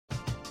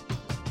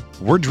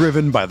We're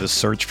driven by the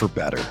search for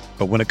better.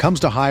 But when it comes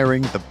to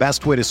hiring, the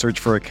best way to search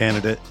for a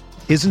candidate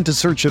isn't to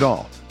search at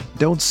all.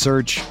 Don't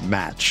search,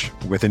 match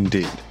with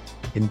Indeed.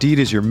 Indeed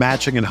is your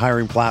matching and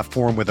hiring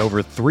platform with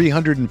over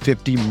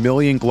 350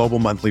 million global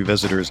monthly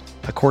visitors,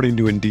 according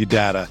to Indeed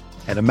data,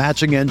 and a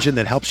matching engine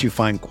that helps you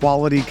find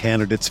quality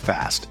candidates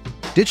fast.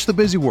 Ditch the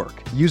busy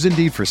work. Use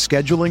Indeed for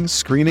scheduling,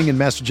 screening, and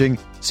messaging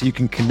so you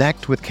can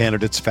connect with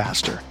candidates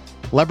faster.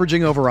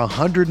 Leveraging over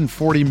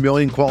 140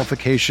 million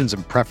qualifications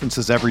and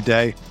preferences every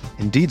day,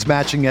 Indeed's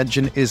matching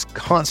engine is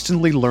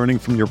constantly learning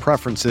from your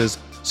preferences,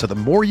 so the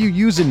more you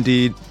use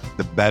Indeed,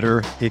 the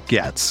better it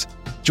gets.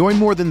 Join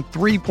more than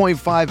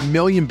 3.5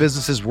 million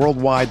businesses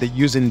worldwide that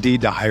use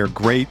Indeed to hire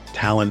great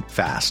talent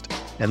fast.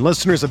 And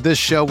listeners of this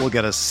show will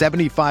get a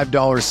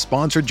 $75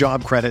 sponsored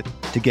job credit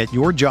to get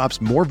your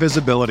jobs more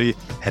visibility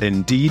at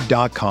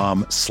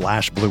Indeed.com/Blue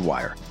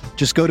Wire.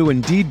 Just go to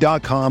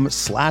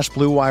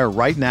Indeed.com/Blue Wire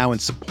right now and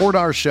support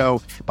our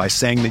show by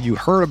saying that you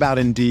heard about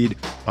Indeed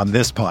on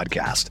this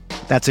podcast.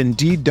 That's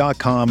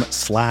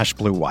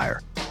Indeed.com/Blue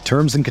Wire.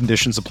 Terms and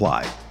conditions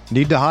apply.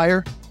 Need to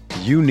hire?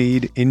 You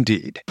need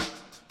Indeed.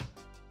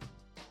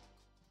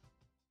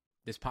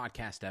 This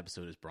podcast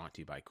episode is brought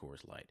to you by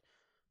Coors Light.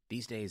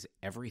 These days,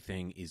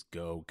 everything is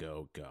go,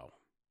 go, go.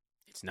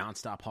 It's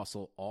nonstop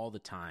hustle all the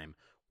time.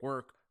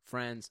 Work,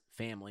 friends,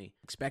 family,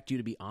 expect you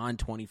to be on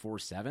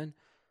 24/7.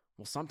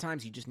 Well,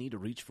 sometimes you just need to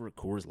reach for a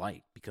Coors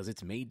Light because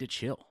it's made to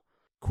chill.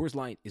 Coors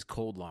Light is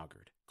cold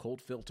lagered,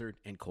 cold filtered,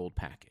 and cold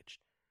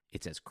packaged.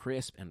 It's as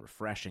crisp and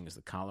refreshing as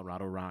the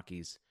Colorado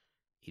Rockies.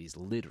 It is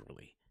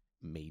literally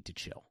made to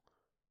chill.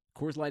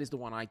 Coors Light is the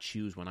one I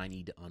choose when I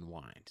need to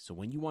unwind. So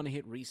when you want to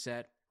hit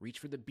reset, reach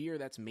for the beer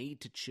that's made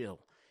to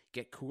chill.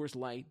 Get Coors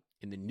Light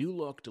in the new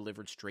look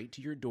delivered straight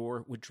to your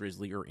door with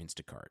Drizzly or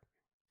Instacart.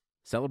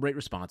 Celebrate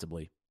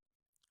responsibly.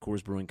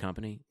 Coors Brewing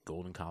Company,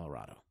 Golden,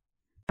 Colorado.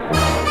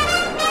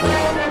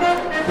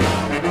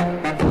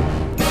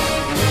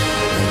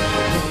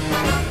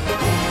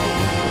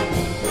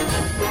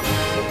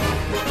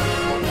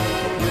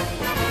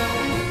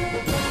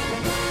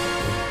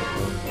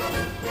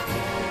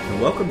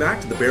 Welcome back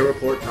to the Bear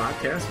Report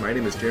podcast. My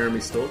name is Jeremy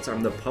Stoltz.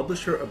 I'm the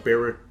publisher of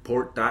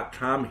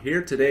BearReport.com,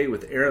 here today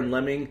with Aaron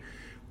Leming,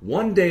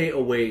 one day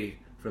away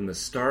from the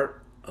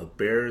start of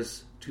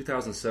Bears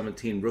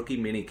 2017 rookie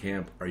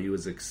minicamp. Are you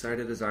as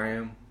excited as I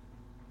am?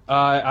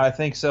 I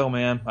think so,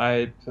 man.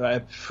 Man,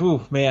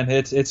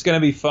 it's going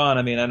to be fun.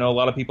 I mean, I know a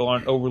lot of people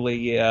aren't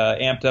overly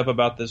amped up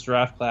about this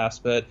draft class,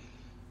 but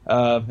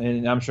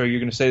and I'm sure you're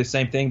going to say the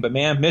same thing. But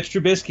man, Mitch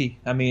Trubisky.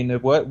 I mean,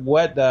 what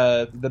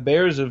the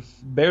Bears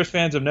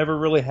fans have never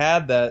really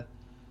had that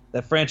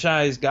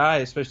franchise guy,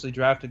 especially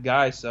drafted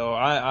guy. So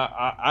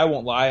I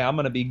won't lie. I'm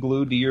going to be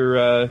glued to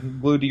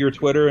your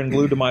Twitter and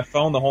glued to my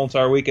phone the whole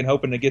entire week and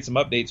hoping to get some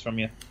updates from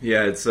you.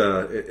 Yeah,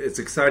 it's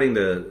exciting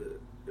to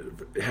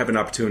have an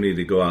opportunity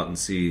to go out and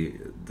see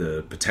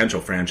the potential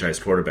franchise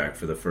quarterback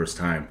for the first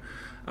time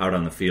out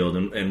on the field,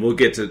 and we'll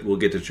get to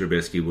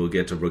Trubisky, we'll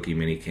get to rookie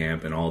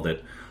minicamp and all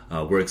that.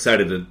 We're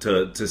excited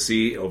to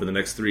see over the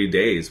next 3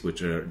 days,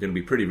 which are going to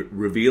be pretty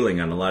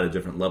revealing on a lot of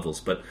different levels.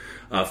 But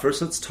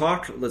first, let's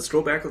talk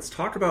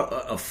about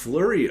a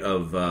flurry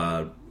of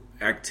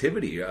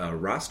activity,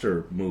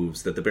 roster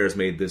moves that the Bears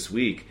made this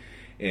week.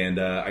 And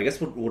I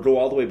guess we'll go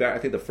all the way back. I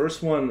think the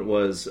first one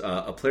was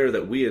a player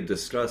that we had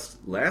discussed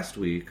last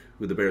week,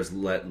 who the Bears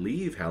let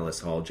leave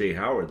Hallis Hall, Jay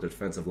Howard, the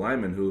defensive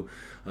lineman, who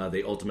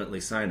they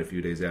ultimately signed a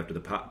few days after the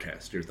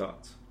podcast. Your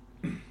thoughts?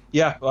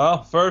 Yeah,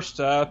 well,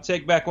 first,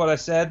 take back what I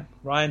said,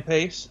 Ryan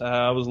Pace.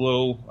 I was a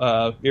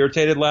little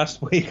irritated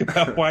last week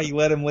about why you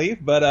let him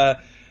leave, but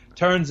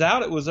turns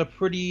out it was a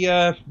pretty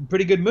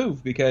good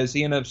move because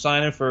he ended up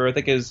signing for, I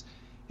think, his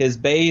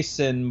base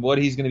and what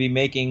he's going to be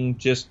making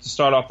just to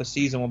start off the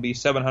season will be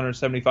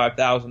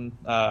 $775,000,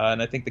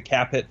 and I think the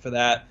cap hit for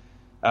that,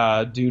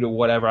 due to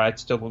whatever, I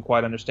still don't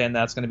quite understand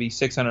that, it's going to be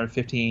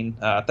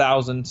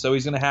 $615,000. So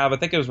he's going to have, I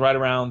think it was right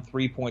around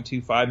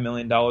 $3.25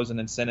 million in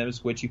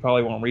incentives, which you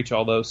probably won't reach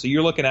all those. So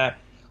you're looking at,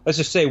 let's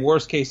just say,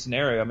 worst case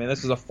scenario. I mean,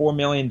 this is a $4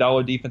 million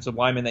defensive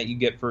lineman that you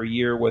get for a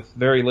year with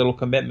very little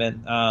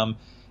commitment.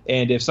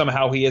 And if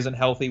somehow he isn't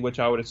healthy, which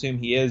I would assume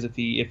he is, if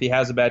he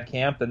has a bad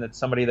camp, then it's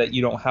somebody that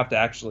you don't have to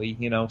actually,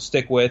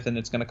 stick with, and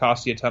it's going to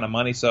cost you a ton of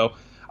money. So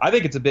I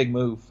think it's a big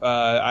move.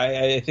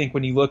 I think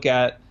when you look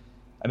at,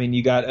 I mean,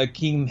 you got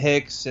Akeem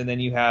Hicks, and then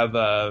you have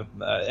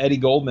Eddie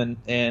Goldman,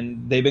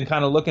 and they've been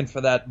kind of looking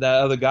for that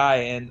other guy.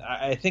 And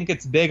I think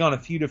it's big on a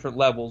few different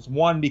levels.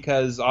 One,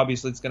 because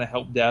obviously it's going to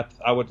help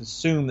depth. I would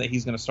assume that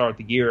he's going to start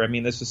the year. I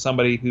mean, this is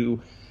somebody who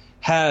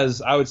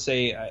has, I would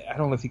say, I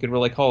don't know if you could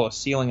really call it a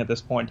ceiling at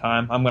this point in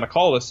time. I'm going to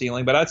call it a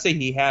ceiling, but I'd say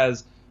he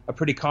has a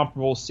pretty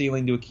comparable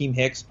ceiling to Akeem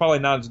Hicks. Probably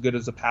not as good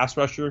as a pass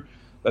rusher,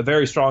 but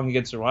very strong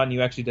against the run.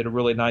 You actually did a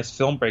really nice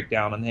film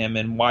breakdown on him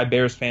and why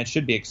Bears fans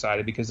should be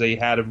excited because they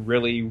had a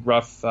really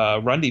rough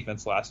run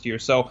defense last year.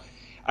 So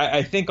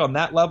I think on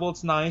that level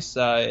it's nice.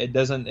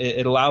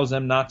 It allows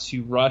them not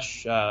to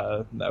rush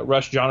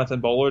Jonathan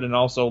Bullard, and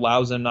also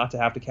allows them not to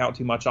have to count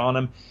too much on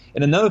him.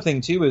 And another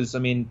thing too is,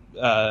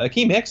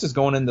 Akeem Hicks is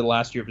going into the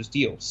last year of his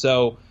deal,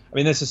 so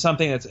this is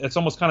something it's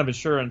almost kind of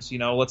insurance.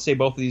 Let's say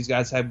both of these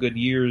guys have good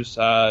years,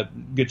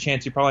 good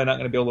chance you're probably not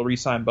going to be able to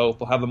re-sign both.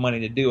 They'll have the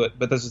money to do it,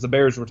 but this is the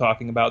Bears we're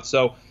talking about,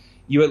 so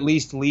you at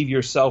least leave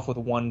yourself with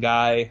one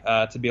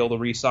guy to be able to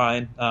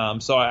re-sign.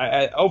 So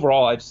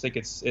overall, I just think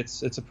it's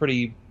a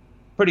pretty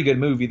good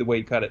move either way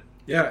you cut it.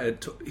 Yeah,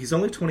 he's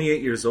only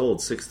 28 years old,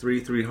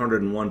 6'3",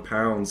 301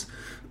 pounds,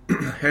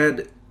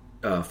 had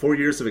 4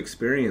 years of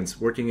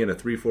experience working in a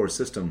 3-4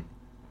 system,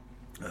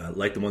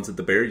 like the ones that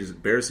the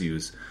Bears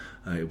use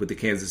with the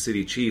Kansas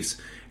City Chiefs.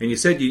 And you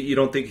said you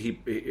don't think he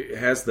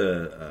has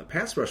the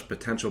pass rush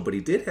potential, but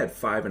he did have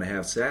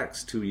 5.5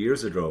 sacks 2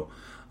 years ago,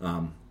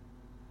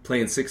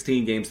 playing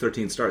 16 games,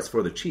 13 starts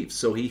for the Chiefs.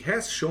 So he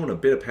has shown a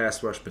bit of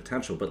pass rush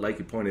potential, but like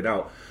you pointed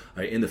out,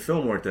 in the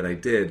film work that I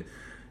did,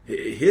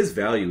 his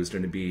value is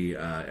going to be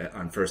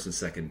on first and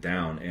second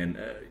down. And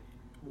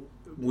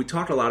we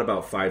talked a lot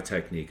about 5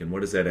 technique, and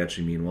what does that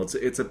actually mean? Well,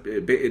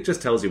 it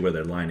just tells you where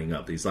they're lining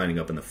up. He's lining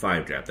up in the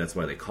 5 gap. That's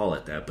why they call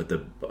it that. But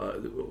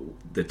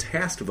the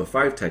task of a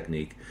 5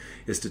 technique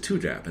is to 2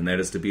 gap, and that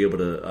is to be able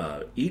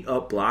to eat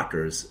up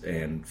blockers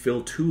and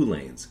fill 2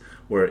 lanes.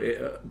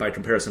 Where by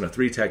comparison, a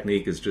 3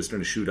 technique is just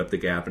going to shoot up the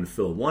gap and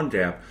fill 1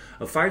 gap.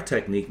 A 5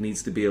 technique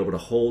needs to be able to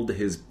hold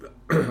his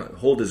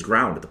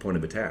ground at the point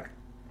of attack.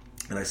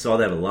 And I saw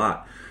that a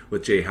lot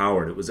with Jay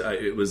Howard. It was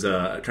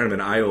kind of an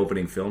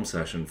eye-opening film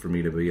session for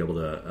me to be able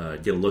to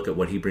get a look at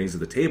what he brings to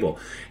the table.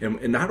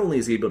 And not only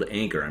is he able to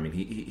anchor,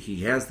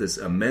 he has this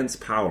immense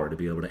power to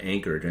be able to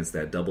anchor against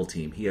that double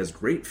team. He has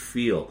great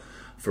feel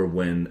for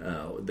when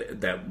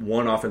that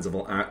one offensive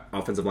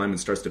lineman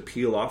starts to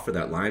peel off for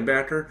that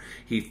linebacker.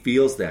 He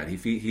feels that. He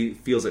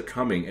feels it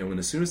coming. And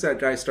as soon as that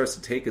guy starts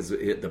to take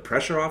the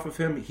pressure off of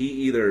him, he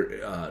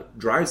either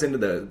drives into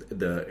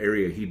the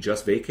area he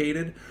just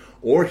vacated,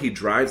 or he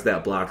drives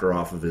that blocker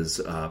off of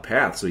his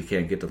path so he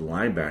can't get to the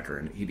linebacker.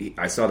 And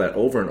I saw that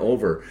over and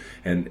over.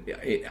 And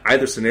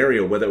either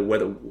scenario, whether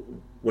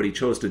what he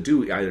chose to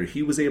do, either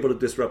he was able to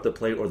disrupt the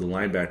play or the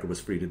linebacker was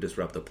free to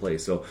disrupt the play.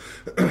 So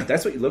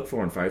that's what you look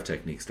for in 5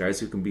 techniques.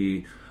 Guys who can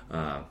be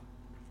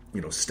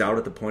stout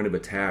at the point of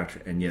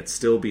attack and yet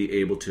still be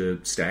able to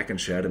stack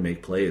and shed and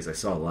make plays. I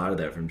saw a lot of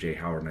that from Jay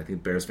Howard, and I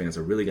think Bears fans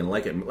are really going to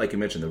like it. And like you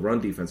mentioned, the run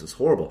defense was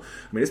horrible.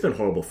 It's been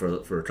horrible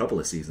for a couple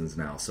of seasons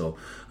now. So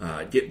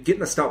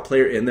getting a stout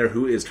player in there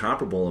who is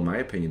comparable, in my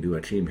opinion, to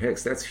Akeem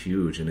Hicks, that's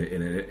huge.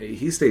 And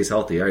he stays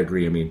healthy, I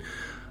agree.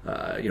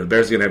 The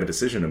Bears are going to have a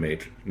decision to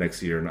make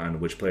next year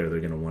on which player they're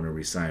going to want to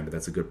re-sign, but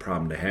that's a good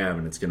problem to have,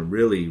 and it's going to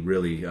really,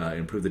 really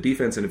improve the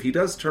defense. And if he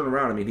does turn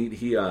around,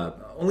 he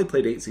only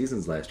played 8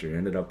 seasons last year,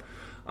 ended up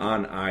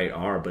on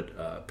IR,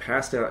 but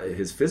passed out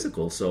his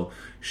physical, so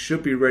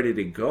should be ready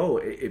to go.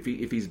 If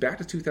he's back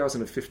to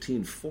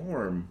 2015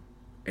 form,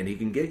 and he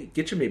can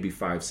get you maybe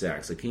 5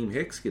 sacks, Akeem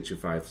Hicks gets you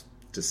 5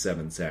 to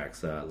 7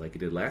 sacks like he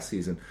did last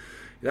season.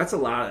 That's a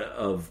lot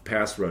of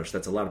pass rush.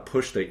 That's a lot of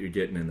push that you're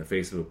getting in the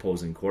face of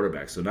opposing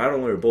quarterbacks. So not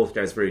only are both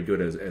guys very good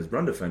as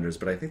run defenders,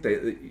 but I think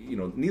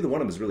neither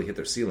one of them has really hit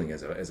their ceiling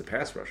as a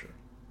pass rusher.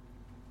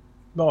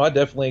 No, I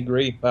definitely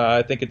agree.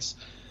 I think it's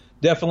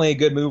definitely a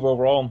good move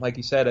overall. Like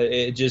you said,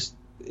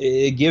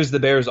 it gives the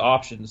Bears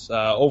options.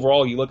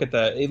 Overall, you look at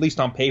at least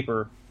on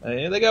paper,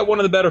 they got one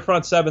of the better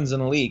front sevens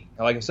in the league.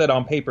 Like I said,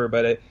 on paper,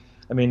 but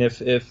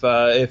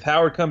if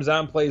Howard comes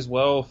out and plays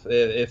well,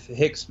 if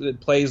Hicks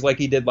plays like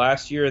he did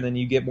last year, and then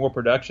you get more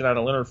production out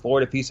of Leonard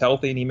Floyd, if he's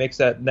healthy and he makes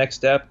that next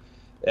step,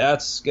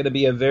 that's going to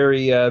be a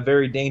very,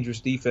 very dangerous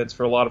defense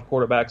for a lot of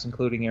quarterbacks,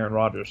 including Aaron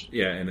Rodgers.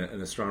 Yeah, and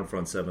a strong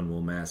front seven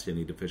will mask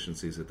any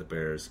deficiencies that the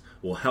Bears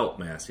will help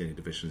mask any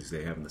deficiencies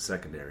they have in the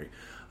secondary,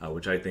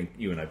 which I think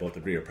you and I both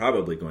agree are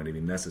probably going to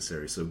be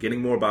necessary. So getting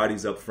more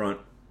bodies up front,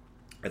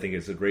 I think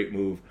is a great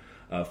move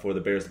for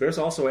the Bears. The Bears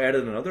also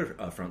added another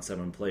front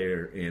seven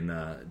player in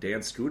Dan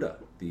Skuta,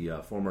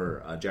 the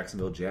former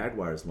Jacksonville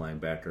Jaguars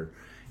linebacker.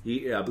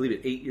 He, I believe,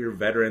 an 8-year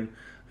veteran,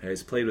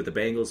 has played with the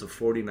Bengals, the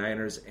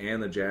 49ers,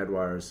 and the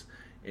Jaguars.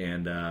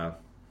 And,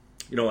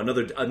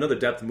 another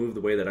depth move,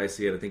 the way that I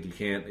see it, I think you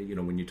can't,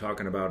 when you're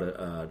talking about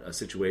a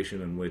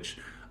situation in which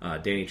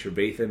Danny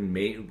Trevathan,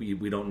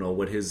 we don't know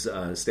what his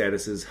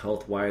status is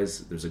health-wise.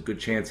 There's a good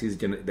chance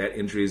that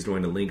injury is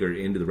going to linger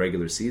into the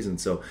regular season.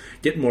 So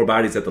getting more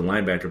bodies at the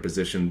linebacker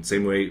position,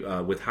 same way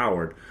with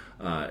Howard,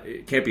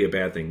 it can't be a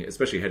bad thing,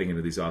 especially heading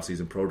into these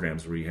off-season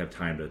programs where you have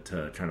time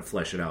to kind of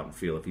flesh it out and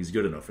feel if he's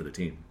good enough for the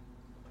team.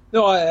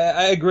 No,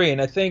 I agree,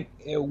 and I think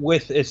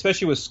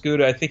especially with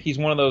Skuta, I think he's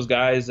one of those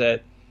guys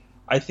that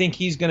I think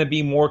he's going to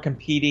be more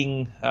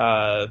competing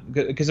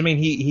because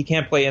he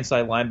can't play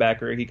inside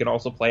linebacker. He can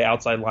also play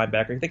outside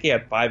linebacker. I think he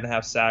had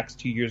 5.5 sacks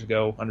 2 years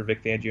ago under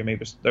Vic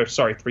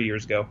Fangio, 3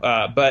 years ago.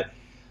 But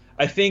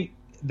I think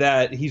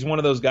that he's one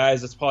of those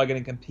guys that's probably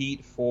going to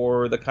compete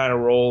for the kind of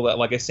role that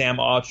like a Sam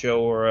Acho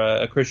or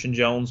a Christian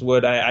Jones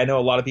would. I know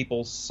a lot of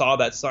people saw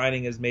that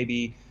signing as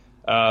maybe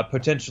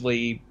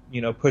potentially,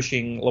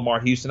 pushing Lamar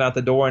Houston out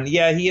the door. And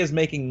yeah, he is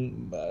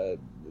making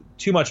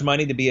too much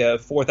money to be a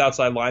fourth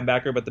outside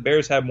linebacker, but the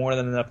Bears have more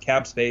than enough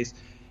cap space.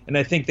 And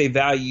I think they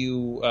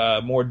value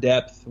more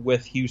depth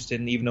with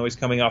Houston, even though he's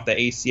coming off the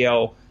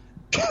ACL,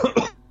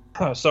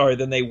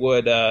 than they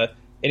would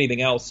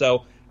anything else.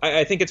 So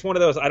I think it's one of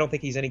those. I don't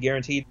think he's any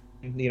guaranteed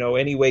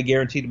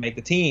to make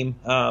the team.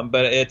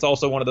 But it's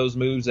also one of those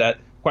moves that,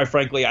 quite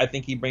frankly, I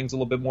think he brings a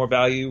little bit more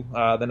value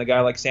than a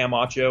guy like Sam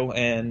Acho,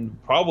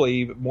 and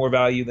probably more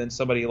value than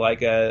somebody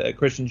like a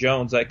Christian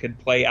Jones that could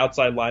play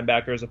outside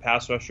linebacker as a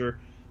pass rusher,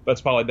 but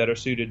it's probably better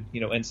suited,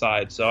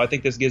 inside. So I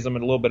think this gives him a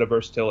little bit of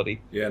versatility.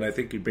 Yeah, and I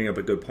think you bring up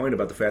a good point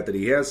about the fact that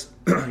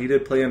he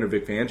did play under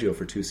Vic Fangio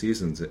for 2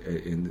 seasons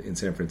in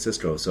San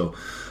Francisco. So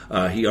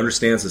he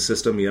understands the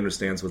system. He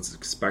understands what's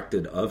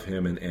expected of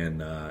him,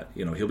 and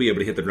he'll be able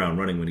to hit the ground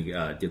running when he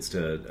gets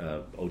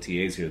to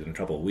OTAs here in a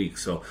couple of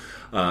weeks. So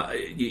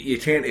you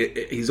can't.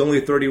 He's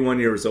only 31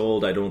 years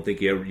old. I don't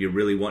think you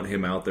really want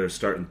him out there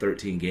starting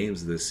 13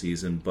 games this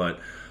season, but.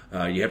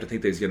 You have to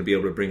think that he's going to be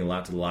able to bring a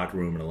lot to the locker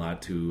room and a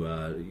lot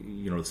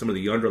to some of the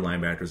younger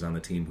linebackers on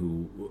the team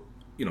who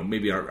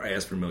maybe aren't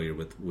as familiar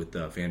with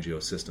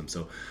Fangio's system.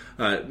 So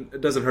it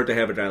doesn't hurt to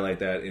have a guy like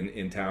that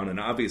in town. And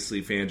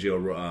obviously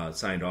Fangio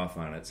signed off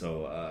on it.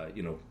 So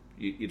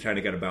you kind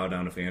of got to bow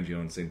down to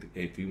Fangio and think,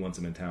 hey, if he wants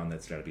him in town,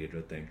 that's got to be a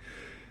good thing.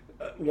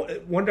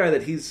 One guy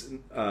that he's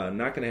not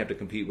going to have to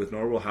compete with,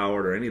 nor will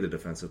Howard or any of the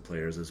defensive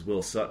players, is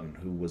Will Sutton,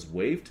 who was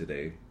waived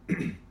today.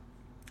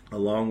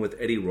 Along with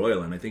Eddie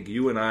Royal. And I think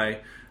you and I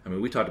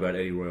we talked about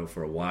Eddie Royal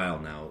for a while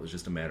now. It was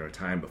just a matter of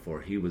time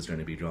before he was going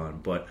to be gone.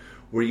 But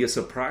were you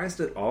surprised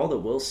at all that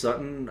Will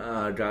Sutton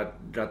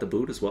got the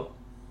boot as well?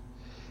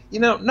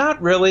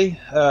 Not really.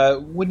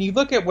 When you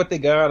look at what they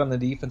got on the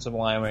defensive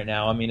line right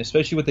now,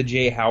 especially with the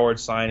Jay Howard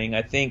signing,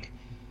 I think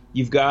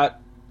you've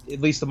got, at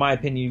least in my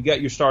opinion, you've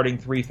got your starting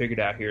 3 figured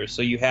out here.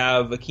 So you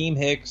have Akeem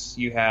Hicks,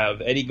 you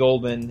have Eddie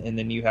Goldman, and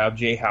then you have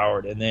Jay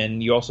Howard. And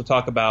then you also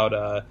talk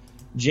about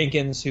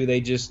Jenkins, who they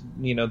just,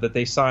 that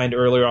they signed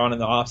earlier on in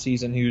the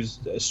offseason, who's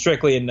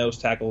strictly a nose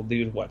tackle,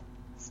 dude,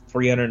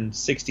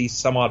 360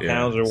 some odd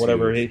pounds or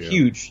whatever.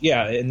 Huge.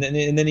 Yeah. And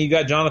then you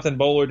got Jonathan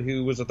Bullard,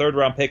 who was a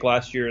 3rd-round pick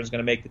last year and is going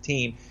to make the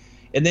team.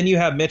 And then you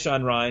have Mitch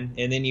Unrein,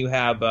 and then you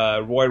have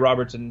Roy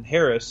Robertson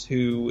Harris,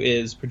 who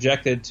is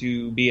projected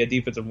to be a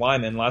defensive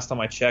lineman. Last time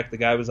I checked, the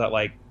guy was at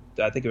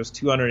I think it was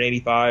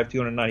 285,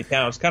 290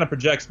 pounds. Kind of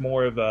projects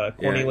more of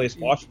Cornelius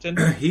Washington.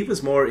 He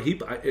was more.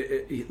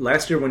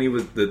 Last year when he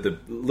was the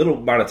little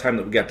amount of time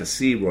that we got to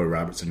see Roy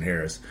Robertson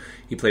Harris,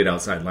 he played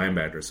outside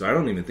linebacker. So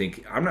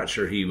I'm not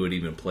sure he would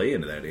even play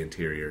into that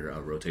interior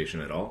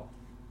rotation at all.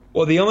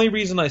 Well, the only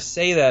reason I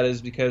say that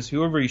is because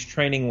whoever he's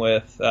training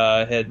with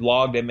had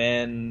logged him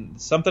in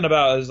something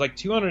about, it was like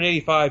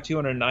 285,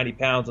 290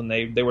 pounds, and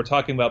they were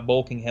talking about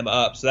bulking him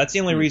up. So that's the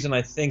only reason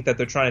I think that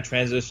they're trying to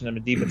transition him to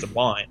defensive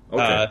line.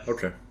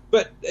 Okay.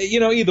 But,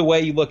 either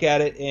way you look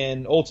at it,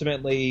 and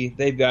ultimately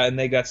they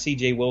got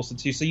C.J. Wilson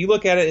too. So you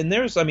look at it,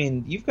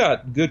 and you've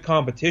got good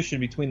competition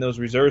between those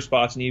reserve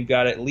spots, and you've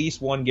got at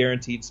least one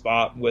guaranteed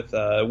spot with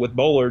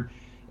Bullard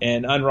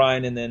and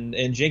Unrein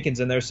and Jenkins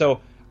in there.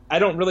 So I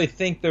don't really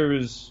think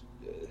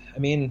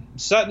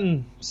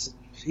Sutton,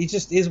 he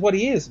just is what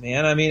he is,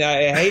 man. I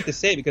hate to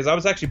say it because I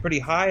was actually pretty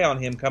high on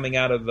him coming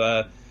out of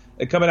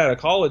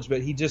college,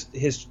 but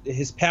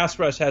his pass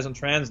rush hasn't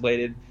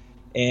translated,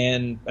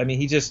 and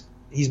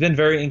he's been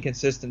very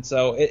inconsistent.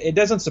 So it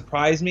doesn't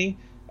surprise me.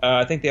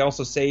 I think they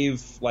also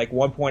save like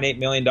 $1.8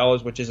 million,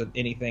 which isn't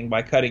anything,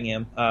 by cutting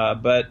him.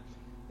 But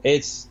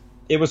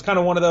it was kind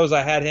of one of those,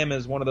 I had him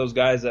as one of those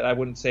guys that I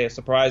wouldn't say a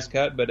surprise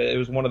cut, but it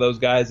was one of those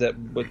guys that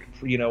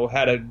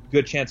had a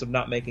good chance of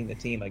not making the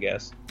team, I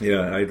guess. Yeah,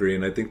 I agree.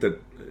 And I think that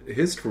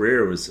his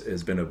career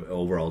has been an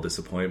overall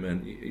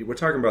disappointment. We're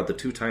talking about the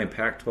 2-time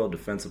Pac-12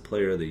 Defensive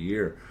Player of the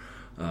Year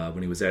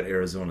when he was at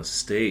Arizona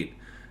State,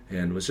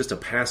 and was just a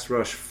pass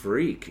rush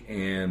freak.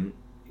 And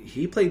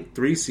he played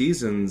 3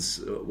 seasons,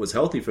 was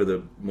healthy for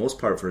the most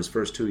part for his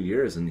first 2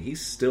 years, and he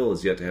still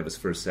is yet to have his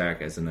first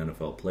sack as an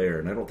NFL player.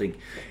 And I don't think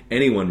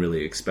anyone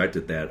really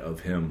expected that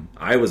of him.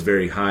 I was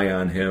very high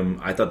on him.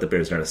 I thought the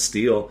Bears had a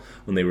steal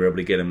when they were able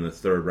to get him in the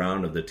 3rd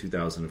round of the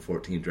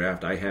 2014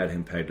 draft. I had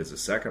him pegged as a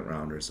 2nd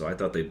rounder, so I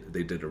thought they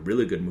did a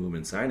really good move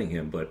in signing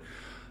him. But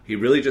he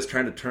really just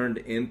trying to turn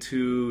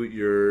into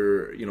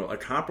a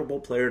comparable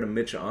player to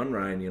Mitch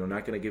Unrein.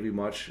 Not going to give you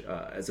much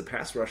as a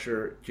pass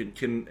rusher.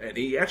 And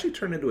he actually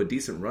turned into a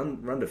decent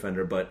run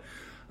defender, but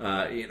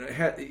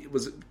it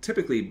was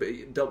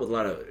typically dealt with a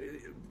lot of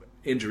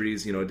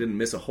injuries. Didn't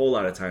miss a whole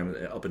lot of time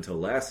up until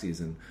last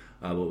season,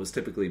 but was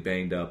typically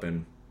banged up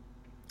and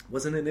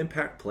wasn't an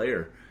impact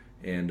player.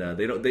 And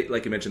they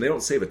like you mentioned, they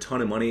don't save a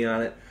ton of money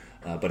on it,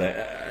 but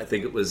I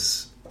think it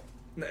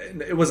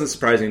wasn't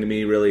surprising to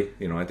me, really.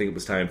 I think it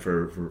was time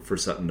for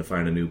Sutton to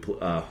find a new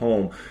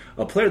home.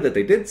 A player that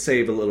they did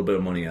save a little bit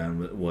of money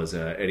on was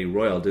Eddie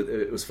Royal.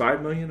 It was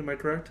 $5 million. Am I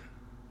correct?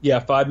 Yeah,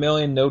 $5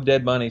 million, no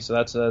dead money. So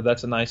that's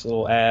a nice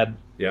little add.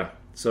 Yeah.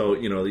 So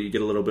you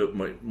get a little bit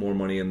more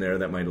money in there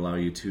that might allow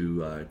you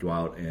to go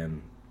out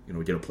and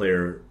get a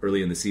player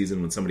early in the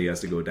season when somebody has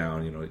to go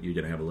down, you're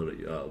going to have a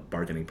little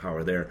bargaining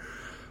power there.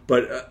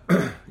 But,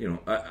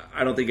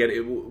 I don't think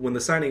when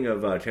the signing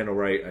of Kendall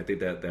Wright, I think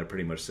that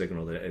pretty much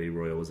signaled that Eddie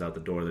Royal was out the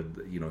door, that,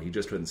 he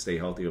just couldn't stay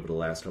healthy over the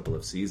last couple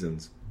of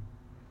seasons.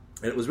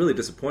 And it was really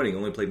disappointing.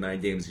 Only played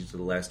 9 games each of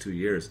the last 2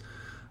 years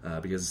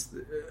because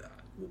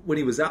when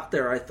he was out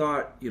there, I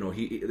thought,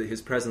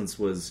 his presence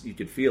was, you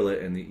could feel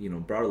it,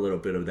 and, brought a little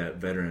bit of that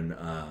veteran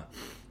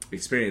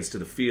experience to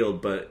the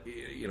field. But,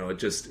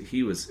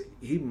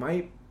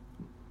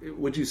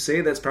 would you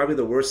say that's probably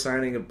the worst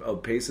signing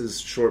of Pace's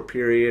short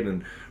period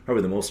and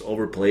probably the most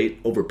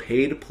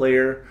overpaid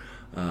player,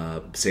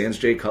 sans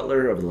Jay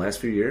Cutler, over the last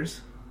few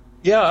years?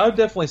 Yeah, I would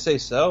definitely say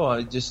so.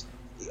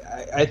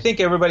 I think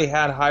everybody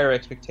had higher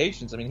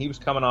expectations. I mean, he was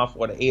coming off,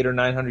 800 or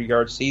 900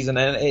 yard season,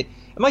 and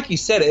like you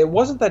said, it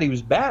wasn't that he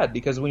was bad,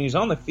 because when he was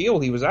on the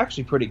field, he was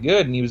actually pretty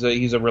good, and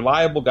he's a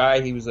reliable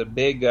guy. He was a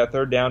big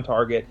third down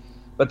target,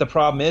 but the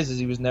problem is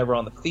he was never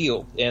on the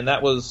field, and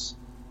that was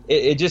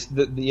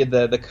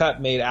the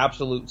cut made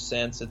absolute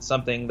sense. It's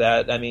something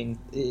that, I mean,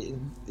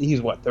 he's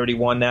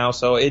 31 now,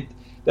 so it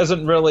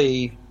doesn't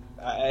really.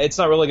 It's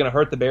not really going to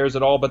hurt the Bears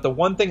at all. But the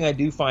one thing I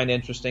do find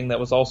interesting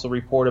that was also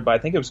reported by, I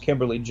think it was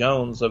Kimberly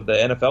Jones of the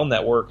NFL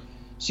Network,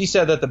 she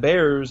said that the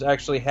Bears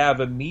actually have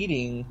a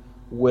meeting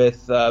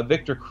with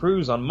Victor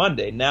Cruz on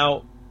Monday.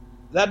 Now,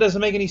 that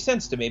doesn't make any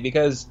sense to me,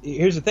 because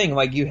here's the thing.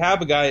 Like, you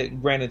have a guy,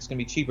 granted it's going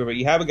to be cheaper, but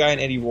you have a guy in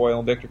Eddie Royal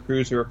and Victor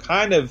Cruz who are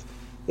kind of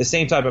the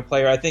same type of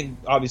player. I think,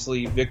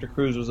 obviously, Victor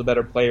Cruz was a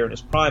better player in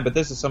his prime, but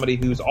this is somebody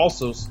who's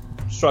also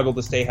struggled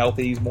to stay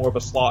healthy. He's more of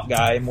a slot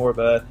guy, more of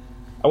a,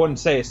 I wouldn't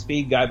say a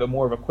speed guy, but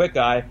more of a quick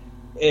guy,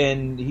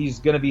 and he's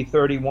going to be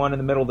 31 in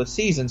the middle of the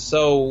season.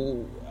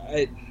 So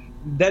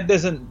that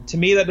doesn't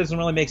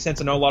really make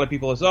sense. I know a lot of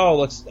people say, "Oh,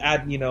 let's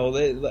add,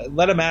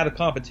 let him add a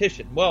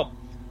competition." Well,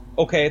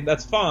 okay,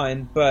 that's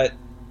fine, but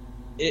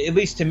at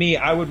least to me,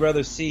 I would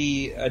rather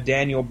see a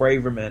Daniel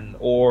Braverman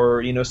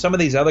or some of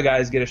these other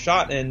guys get a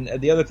shot. And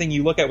the other thing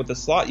you look at with the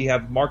slot, you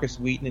have Marcus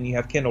Wheaton and you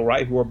have Kendall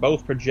Wright, who are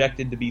both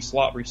projected to be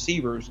slot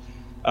receivers.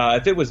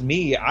 If it was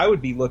me, I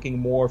would be looking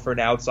more for an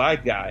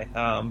outside guy.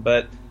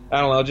 But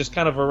I don't know, just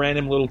kind of a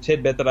random little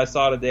tidbit that I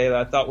saw today that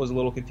I thought was a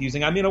little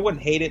confusing. I mean, I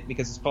wouldn't hate it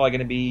because it's probably going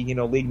to be,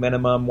 league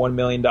minimum, $1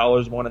 million,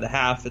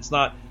 $1.5. It's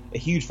not a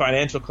huge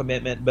financial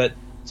commitment, but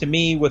to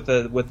me, with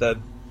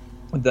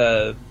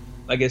the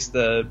I guess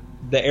the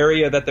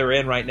area that they're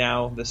in right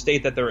now, the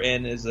state that they're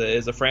in is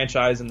a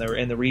franchise, and they're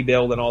in the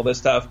rebuild and all this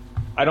stuff.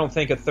 I don't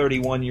think a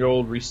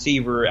 31-year-old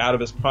receiver out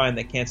of his prime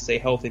that can't stay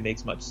healthy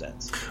makes much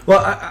sense. Well,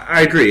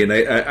 I agree, and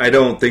I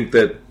don't think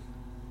that.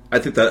 I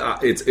think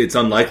that it's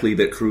unlikely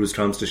that Cruz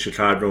comes to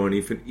Chicago, and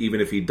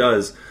even if he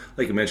does,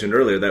 like you mentioned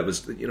earlier, that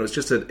was it's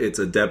just it's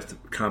a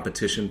depth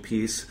competition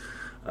piece.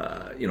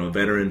 A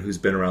veteran who's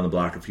been around the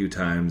block a few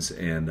times,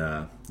 and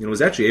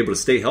was actually able to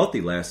stay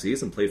healthy last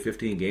season. Played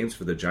 15 games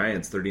for the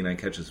Giants, 39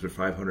 catches for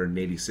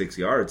 586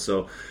 yards.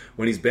 So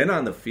when he's been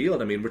on the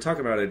field, I mean, we're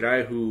talking about a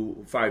guy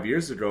who 5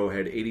 years ago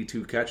had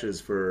 82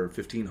 catches for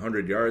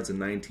 1,500 yards and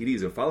 9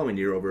 TDs. The following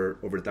year, over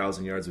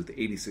 1,000 yards with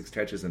 86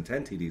 catches and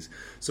 10 TDs.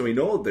 So we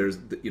know there's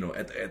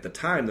at the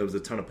time there was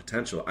a ton of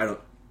potential. I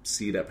don't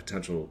see that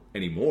potential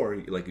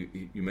anymore. Like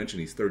you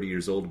mentioned, he's 30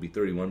 years old to be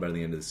 31 by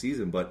the end of the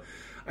season, but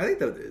I think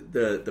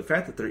that the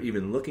fact that they're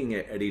even looking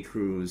at Eddie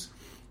Cruz,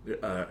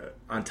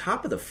 on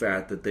top of the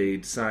fact that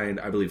they signed,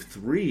 I believe,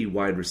 3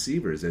 wide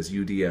receivers as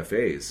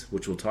UDFAs,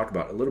 which we'll talk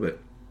about a little bit,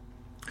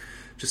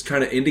 just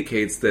kind of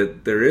indicates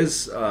that there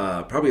is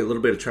probably a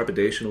little bit of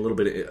trepidation, a little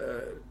bit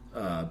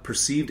of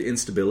perceived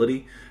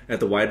instability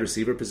at the wide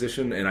receiver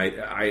position, and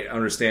I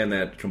understand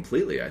that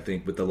completely. I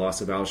think with the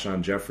loss of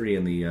Alshon Jeffrey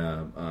and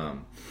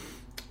the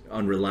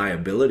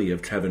unreliability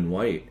of Kevin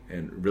White,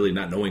 and really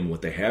not knowing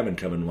what they have in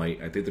Kevin White,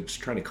 I think they're just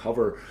trying to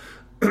cover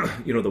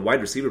the wide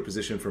receiver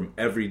position from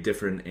every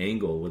different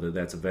angle, whether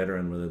that's a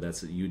veteran, whether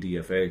that's a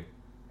UDFA,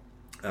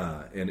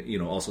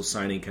 and also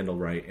signing Kendall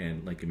Wright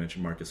and, like you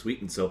mentioned, Marcus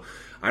Wheaton. So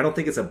I don't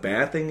think it's a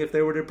bad thing if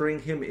they were to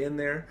bring him in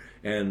there,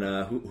 and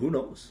who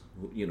knows,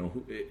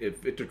 if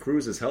Victor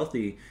Cruz is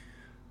healthy.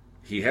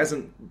 He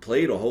hasn't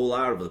played a whole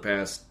lot over the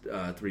past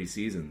 3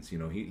 seasons.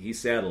 He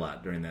sat a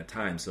lot during that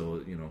time,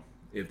 so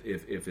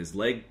If his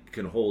leg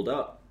can hold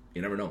up,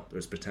 you never know.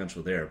 There's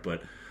potential there,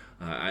 but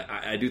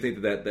I do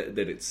think that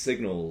it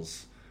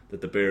signals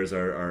that the Bears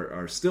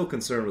are still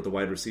concerned with the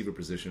wide receiver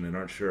position and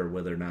aren't sure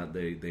whether or not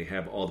they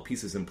have all the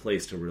pieces in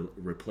place to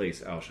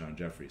replace Alshon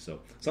Jeffrey. So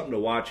something to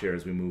watch here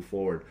as we move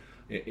forward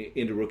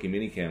into rookie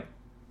minicamp.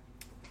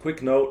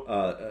 Quick note: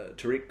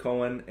 Tariq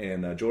Cohen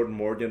and Jordan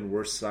Morgan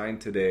were signed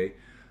today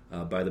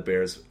by the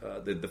Bears.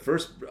 The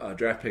first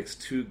draft picks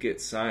to get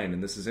signed,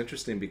 and this is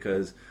interesting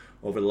because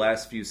over the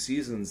last few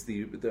seasons,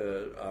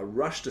 the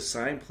rush to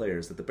sign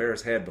players that the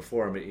Bears had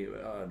before,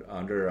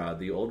 under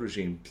the old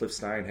regime, Cliff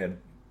Stein had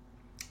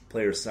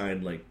players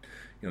signed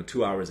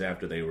 2 hours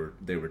after they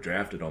were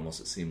drafted.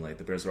 Almost, it seemed like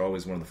the Bears were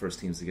always one of the first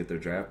teams to get their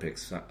draft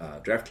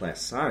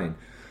class signed.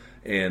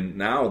 And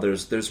now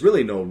there's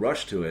really no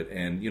rush to it.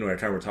 And at the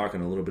time we're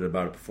talking a little bit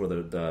about it before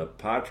the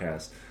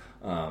podcast.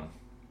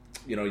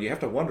 you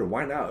have to wonder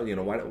why not.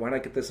 Why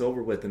not get this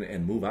over with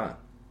and move on?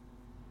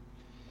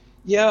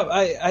 Yeah,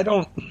 I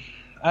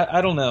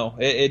don't know.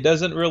 It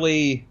doesn't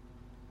really.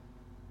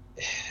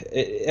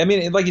 I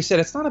mean, like you said,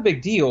 it's not a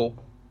big deal,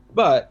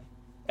 but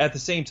at the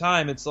same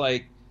time, it's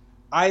like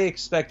I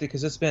expected,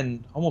 because it's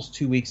been almost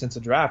 2 weeks since the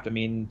draft. I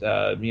mean,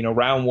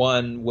 round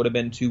one would have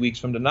been 2 weeks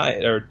from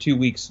tonight, or 2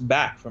 weeks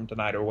back from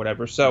tonight, or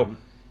whatever. So,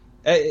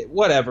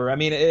 whatever. I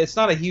mean, it's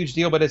not a huge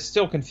deal, but it's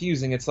still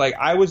confusing. It's like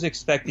I was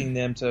expecting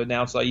them to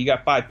announce, like, you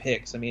got 5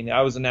 picks. I mean,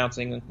 I was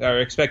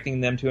expecting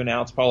them to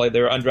announce probably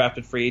their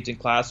undrafted free agent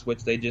class,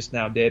 which they just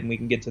now did, and we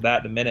can get to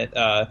that in a minute.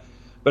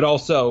 But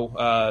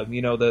also,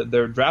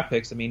 their draft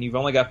picks. I mean, you've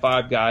only got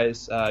 5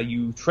 guys.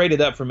 You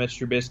traded up for Mitch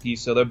Trubisky,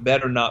 so there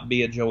better not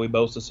be a Joey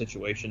Bosa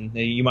situation.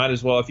 You might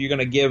as well, if you're going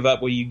to give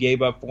up what you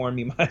gave up for him,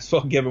 you might as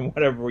well give him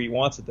whatever he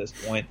wants at this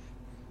point.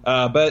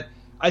 But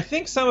I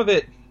think some of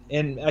it,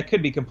 and I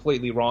could be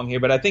completely wrong here,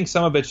 but I think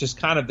some of it's just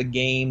kind of the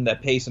game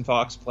that Pace and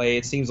Fox play.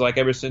 It seems like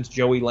ever since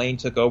Joey Lane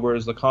took over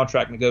as the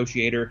contract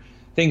negotiator,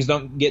 things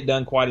don't get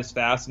done quite as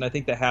fast, and I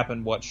think that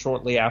happened,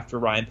 shortly after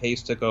Ryan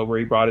Pace took over.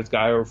 He brought his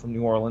guy over from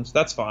New Orleans.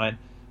 That's fine.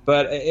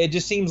 But it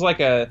just seems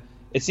like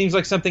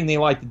something they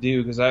like to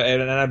do, because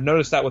I've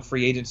noticed that with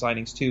free agent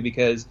signings too,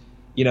 because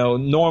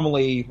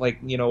normally,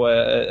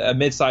 a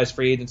mid-sized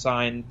free agent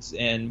signs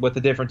and with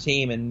a different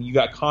team, and you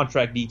got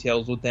contract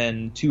details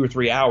within 2 or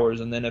 3 hours,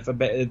 and then if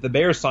the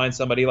Bears sign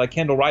somebody like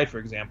Kendall Wright, for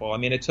example, I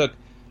mean, it took,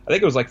 I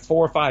think it was like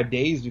 4 or 5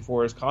 days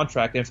before his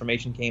contract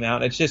information came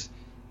out. It's just,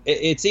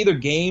 it's either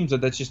games or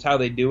that's just how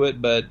they do it.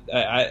 But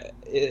I,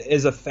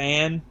 as a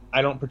fan,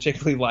 I don't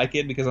particularly like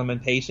it because I'm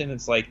impatient.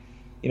 It's like,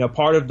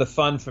 part of the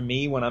fun for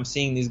me when I'm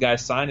seeing these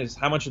guys sign is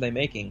how much are they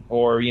making,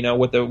 or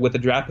with the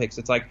draft picks.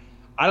 It's like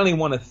I don't even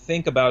want to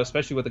think about,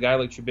 especially with a guy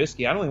like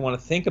Trubisky, I don't even want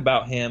to think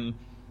about him,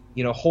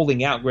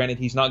 holding out. Granted,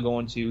 he's not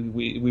going to.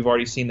 We've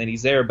already seen that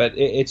he's there, but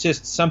it's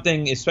just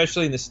something,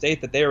 especially in the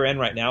state that they're in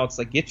right now. It's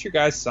like, get your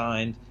guys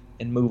signed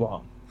and move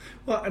on.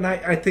 Well, and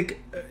I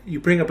think you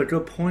bring up a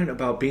good point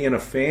about being a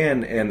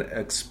fan and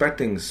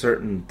expecting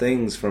certain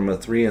things from a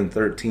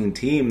 3-13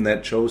 team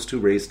that chose to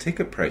raise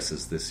ticket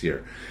prices this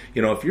year.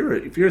 If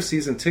you're a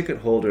season ticket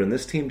holder and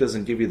this team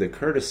doesn't give you the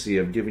courtesy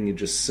of giving you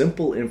just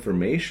simple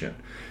information,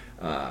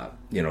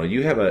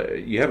 you have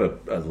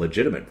a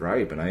legitimate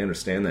gripe, and I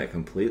understand that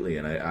completely.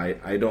 And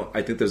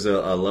I think there's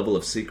a level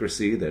of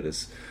secrecy that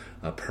has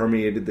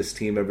permeated this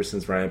team ever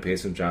since Ryan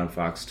Pace and John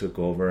Fox took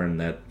over,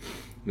 and that.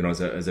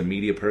 As a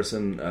media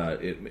person,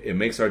 it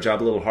makes our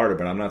job a little harder.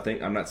 But I'm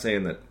not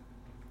saying that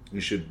you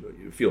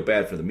should feel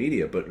bad for the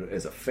media. But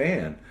as a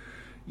fan,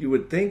 you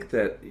would think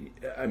that.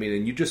 I mean,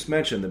 and you just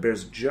mentioned the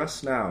Bears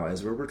just now,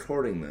 as we're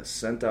recording this,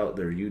 sent out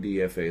their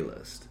UDFA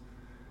list.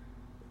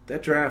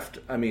 That draft,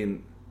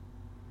 2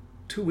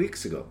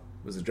 weeks ago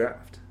was the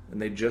draft,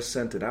 and they just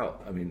sent it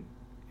out. I mean,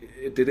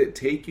 did it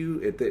take you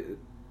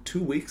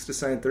 2 weeks to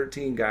sign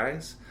 13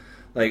 guys?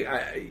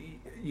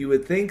 You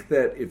would think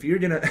that if you're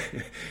gonna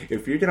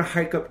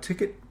hike up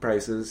ticket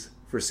prices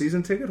for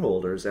season ticket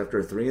holders after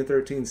a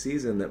 3-13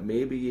 season, that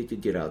maybe you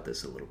could get out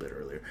this a little bit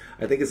earlier.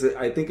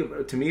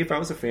 To me, if I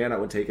was a fan, I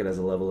would take it as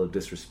a level of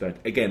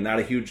disrespect. Again, not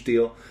a huge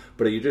deal,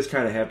 but you just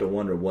kind of have to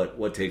wonder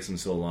what takes them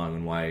so long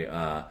and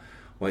why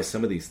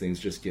some of these things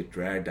just get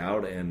dragged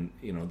out, and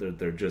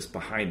they're just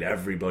behind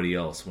everybody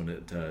else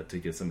to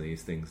get some of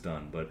these things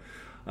done. But.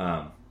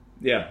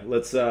 Yeah,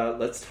 let's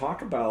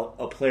talk about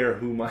a player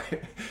who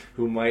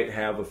might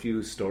have a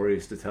few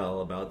stories to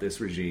tell about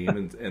this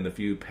regime and the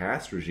few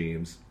past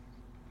regimes,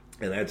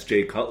 and that's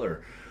Jay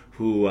Cutler,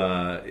 who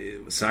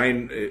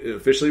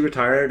officially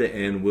retired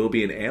and will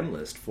be an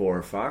analyst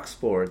for Fox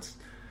Sports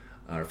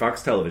or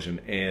Fox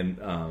Television,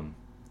 and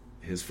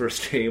his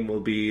first game will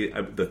be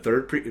the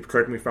third.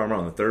 Correct me if I'm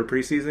wrong. The third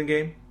preseason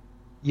game.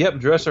 Yep,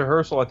 dress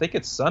rehearsal. I think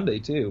it's Sunday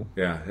too.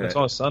 Yeah, it's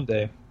on a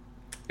Sunday,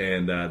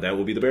 and that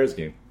will be the Bears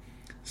game.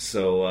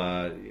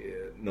 So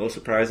no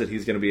surprise that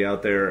he's going to be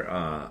out there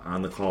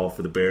on the call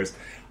for the Bears.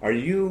 Are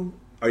you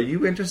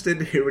interested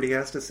to hear what he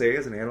has to say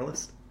as an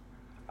analyst?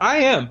 I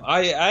am.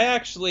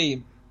 I've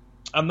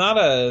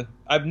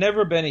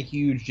never been a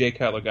huge Jay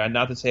Cutler guy.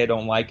 Not to say I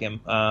don't like him,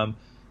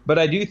 but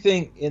I do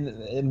think,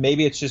 and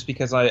maybe it's just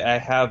because I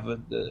have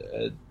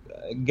I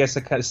guess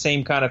a kind of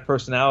same kind of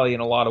personality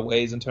in a lot of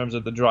ways in terms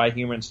of the dry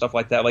humor and stuff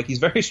like that. Like, he's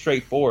very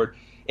straightforward.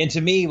 And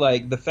to me,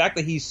 like, the fact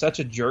that he's such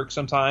a jerk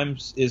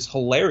sometimes is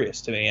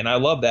hilarious to me, and I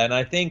love that. And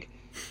I think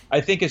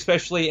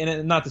especially,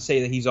 and not to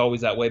say that he's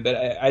always that way, but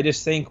I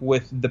just think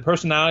with the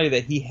personality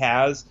that he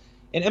has,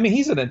 and I mean,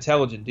 he's an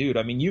intelligent dude.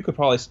 I mean, you could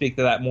probably speak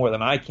to that more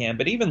than I can,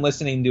 but even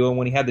listening to him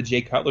when he had the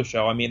Jay Cutler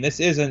show, I mean, this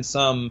isn't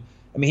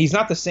he's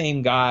not the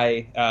same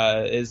guy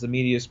as the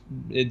media,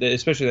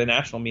 especially the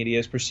national media,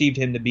 has perceived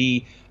him to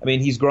be. I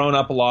mean, he's grown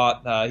up a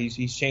lot.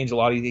 He's changed a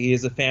lot. He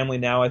has a family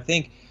now. I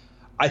think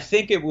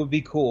it would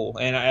be cool,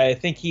 and I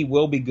think he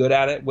will be good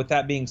at it. With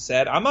that being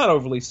said, I'm not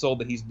overly sold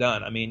that he's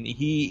done. I mean,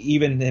 he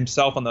even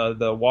himself on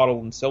the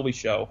Waddle and Sylvie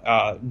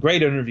show,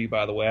 great interview,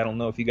 by the way. I don't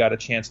know if you got a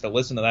chance to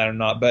listen to that or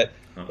not, but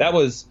that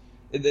was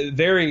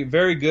very,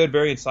 very good,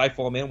 very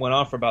insightful. I mean, it went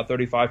on for about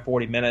 35,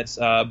 40 minutes,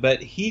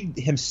 but he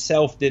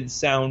himself didn't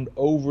sound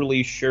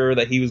overly sure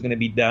that he was going to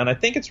be done. I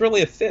think it's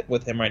really a fit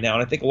with him right now,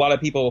 and I think a lot of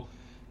people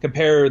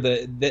compare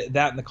that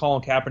and the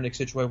Colin Kaepernick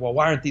situation. Well,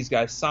 why aren't these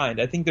guys signed?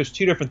 I think there's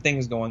two different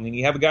things going on.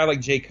 You have a guy like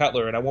Jay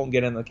Cutler, and I won't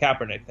get into the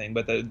Kaepernick thing,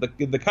 but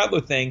the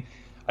Cutler thing,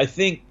 I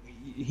think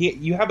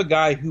you have a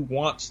guy who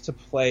wants to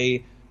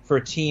play for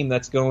a team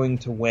that's going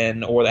to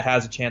win or that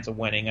has a chance of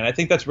winning, and I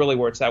think that's really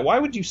where it's at. Why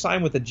would you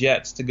sign with the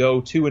Jets to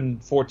go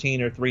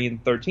 2-14 or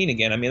 3-13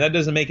 again? I mean, that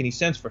doesn't make any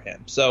sense for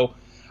him. So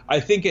I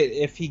think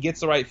if he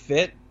gets the right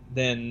fit,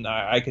 then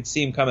I could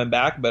see him coming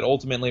back. But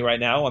ultimately right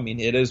now, I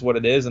mean, it is what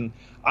it is, and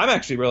I'm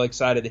actually really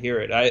excited to hear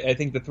it. I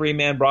think the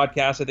 3-man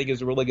broadcast, I think,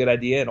 is a really good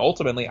idea, and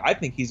ultimately I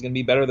think he's going to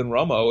be better than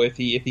Romo if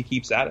he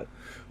keeps at it.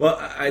 Well,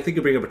 I think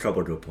you bring up a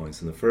couple of good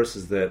points, and the first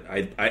is that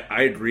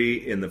I agree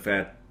in the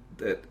fact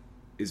that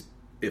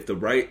if the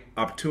right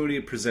opportunity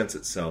presents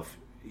itself,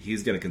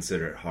 he's going to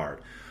consider it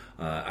hard.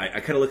 I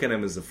kind of look at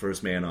him as the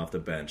first man off the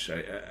bench.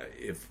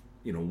 If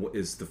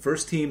is the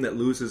first team that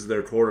loses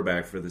their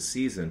quarterback for the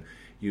season,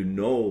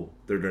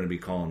 they're going to be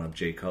calling up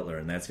Jay Cutler,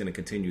 and that's going to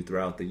continue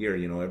throughout the year.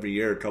 Every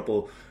year a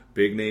couple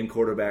big name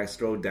quarterbacks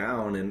go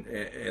down,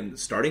 and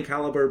starting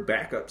caliber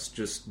backups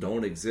just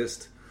don't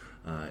exist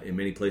in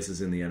many places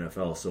in the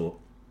NFL. So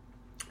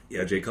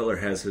yeah, Jay Cutler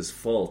has his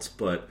faults,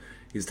 but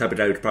he's the type of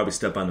guy who could probably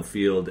step on the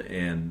field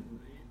and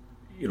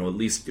at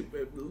least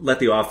let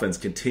the offense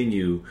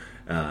continue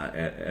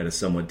at a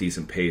somewhat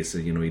decent pace.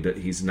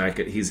 He's not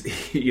good.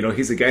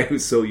 He's a guy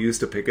who's so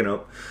used to picking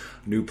up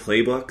new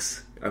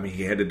playbooks. I mean,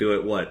 he had to do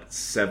it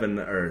 7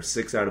 or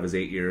 6 out of his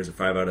 8 years, or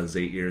 5 out of his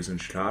 8 years in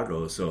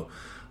Chicago. So,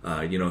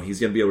 he's going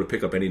to be able to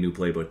pick up any new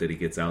playbook that he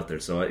gets out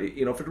there. So,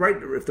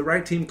 if the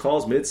right team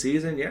calls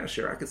midseason, yeah,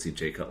 sure, I could see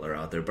Jay Cutler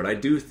out there. But I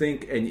do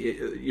think, and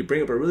you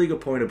bring up a really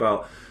good point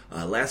about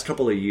last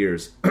couple of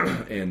years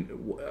and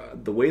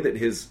the way that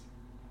his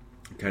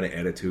kind of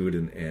attitude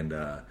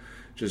and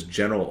just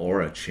general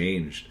aura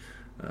changed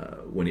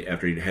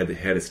after he had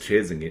his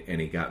kids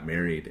and he got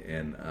married.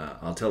 And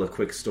I'll tell a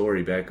quick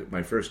story. Back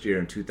my first year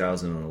in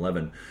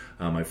 2011,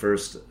 my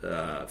first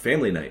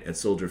family night at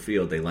Soldier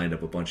Field, they lined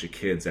up a bunch of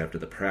kids after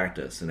the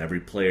practice, and every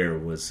player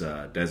was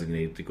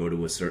designated to go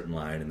to a certain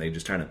line, and they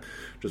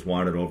just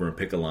wandered over and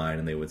pick a line,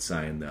 and they would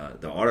sign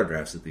the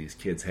autographs that these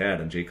kids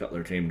had. And Jay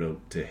Cutler came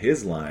to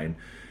his line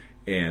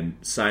and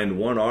signed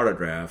one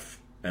autograph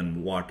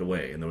and walked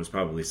away, and there was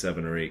probably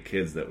 7 or 8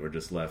 kids that were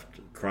just left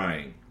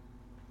crying.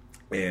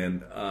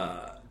 And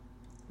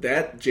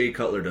that Jay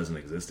Cutler doesn't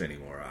exist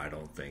anymore, I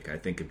don't think. I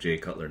think if Jay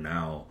Cutler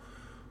now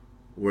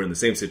were in the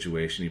same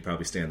situation, he'd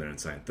probably stand there and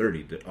sign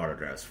 30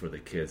 autographs for the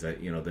kids.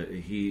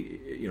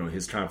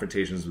 His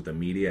confrontations with the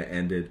media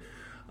ended.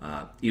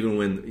 Even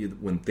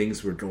when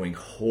things were going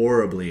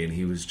horribly and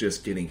he was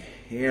just getting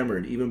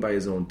hammered, even by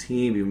his own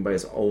team, even by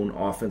his own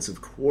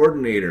offensive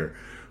coordinator,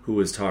 who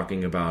was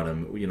talking about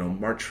him,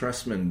 Mark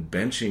Trestman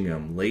benching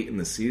him late in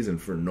the season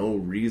for no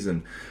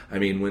reason. I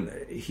mean, when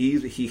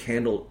he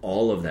handled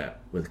all of that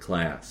with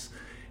class,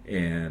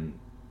 and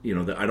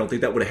I don't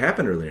think that would have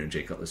happened earlier in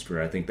Jay Cutler's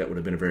career. I think that would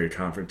have been a very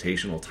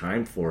confrontational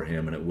time for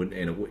him,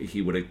 and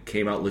he would have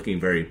came out looking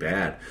very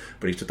bad.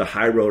 But he took the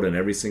high road in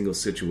every single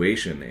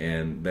situation,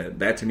 and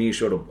that to me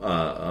showed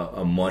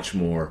a much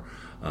more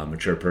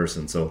mature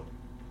person. So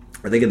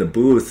I think in the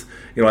booth,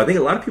 I think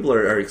a lot of people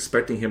are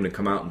expecting him to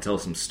come out and tell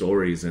some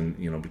stories, and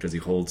because he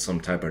holds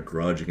some type of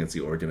grudge against the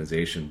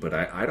organization. But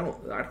I don't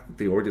think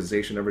the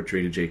organization ever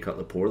treated Jay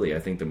Cutler poorly. I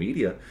think the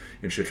media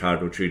in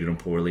Chicago treated him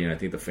poorly, and I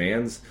think the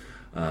fans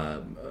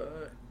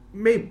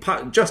may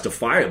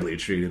justifiably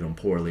treated him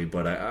poorly.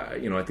 But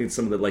I think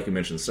some of the, like you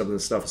mentioned, some of the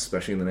stuff,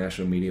 especially in the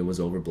national media,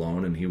 was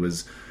overblown, and he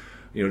was,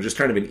 just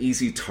kind of an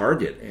easy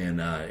target, and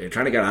it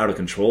kind of got out of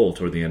control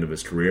toward the end of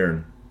his career.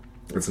 And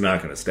it's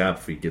not going to stop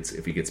if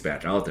he gets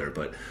back out there.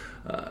 But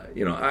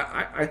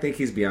I think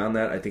he's beyond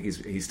that. I think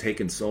he's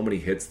taken so many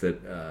hits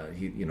that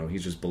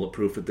he's just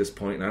bulletproof at this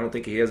point, and I don't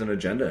think he has an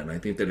agenda. And I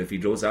think that if he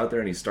goes out there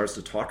and he starts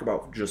to talk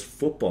about just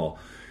football,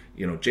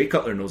 Jay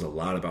Cutler knows a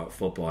lot about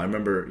football. I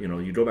remember,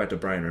 you go back to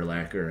Brian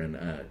Urlacher,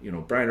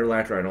 and Brian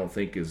Urlacher I don't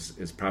think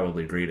is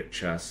probably great at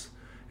chess,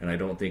 and I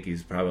don't think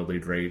he's probably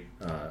great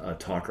a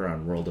talker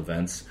on world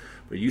events.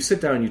 But you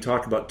sit down and you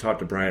talk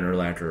to Brian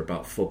Urlacher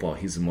about football,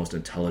 he's the most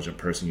intelligent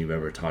person you've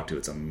ever talked to.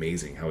 It's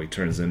amazing how he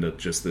turns into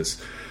just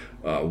this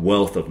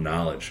wealth of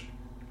knowledge.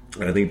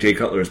 And I think Jay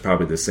Cutler is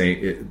probably the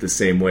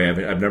same way.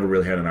 I've never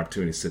really had an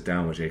opportunity to sit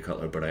down with Jay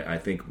Cutler, but I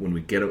think when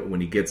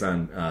he gets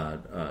on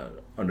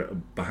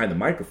behind the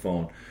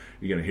microphone,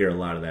 you're going to hear a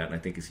lot of that, and I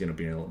think he's going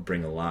to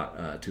bring a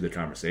lot to the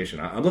conversation.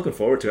 I'm looking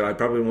forward to it. I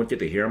probably won't get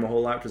to hear him a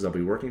whole lot because I'll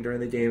be working during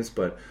the games,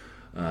 but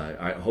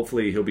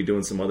hopefully he'll be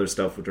doing some other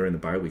stuff during the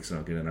bye weeks, and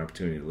I'll get an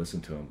opportunity to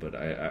listen to him. But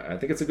I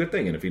think it's a good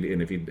thing, and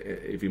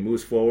if he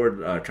moves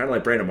forward, kind of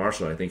like Brandon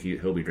Marshall, I think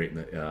he'll be great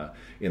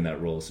in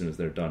that role as soon as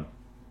they're done.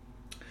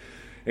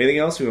 Anything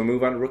else? We want to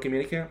move on to rookie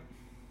minicamp?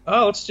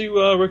 Oh, let's do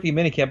rookie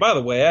minicamp. By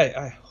the way,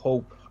 I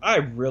hope I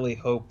really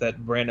hope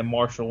that Brandon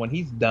Marshall, when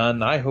he's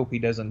done, I hope he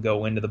doesn't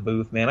go into the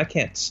booth, man. I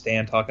can't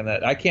stand talking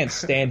that. I can't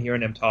stand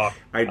hearing him talk.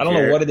 I don't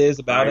know what it is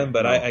about him,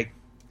 but no.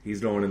 He's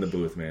going in the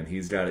booth, man.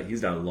 He's got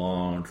a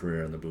long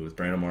career in the booth.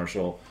 Brandon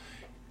Marshall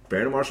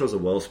is a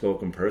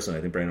well-spoken person.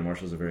 I think Brandon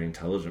Marshall is a very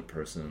intelligent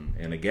person.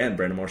 And again,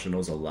 Brandon Marshall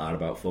knows a lot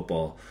about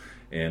football.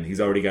 And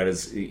he's already got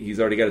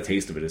a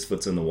taste of it. His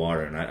foot's in the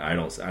water, and I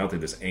don't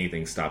think there's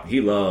anything stopping. He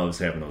loves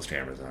having those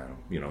cameras on him.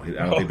 You know,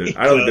 I don't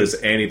think there's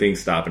anything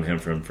stopping him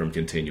from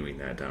continuing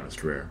that down his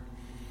career.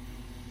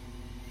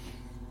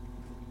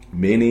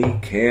 Mini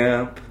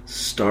camp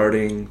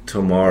starting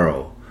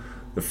tomorrow.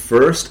 The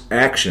first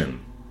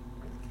action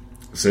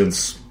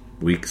since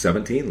week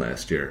 17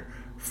 last year.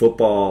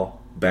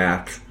 Football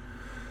back.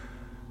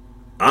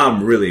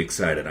 I'm really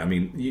excited. I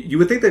mean, you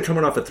would think that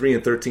coming off a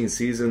 3-13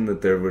 season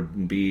that there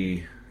would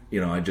be,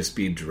 I'd just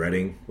be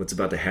dreading what's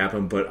about to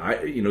happen. But I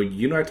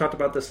talked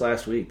about this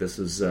last week. This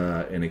is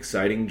an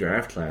exciting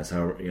draft class.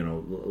 How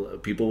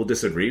people will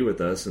disagree with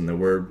us, and there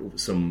were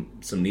some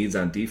needs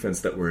on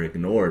defense that were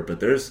ignored.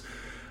 But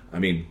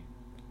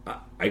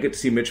I get to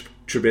see Mitch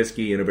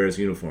Trubisky in a Bears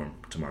uniform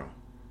tomorrow.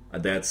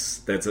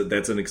 That's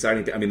an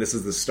exciting thing. I mean, this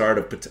is the start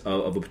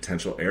of a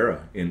potential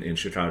era in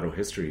Chicago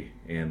history,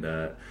 and.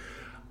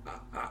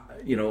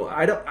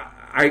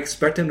 I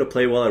expect him to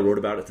play well. I wrote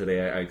about it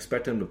today. I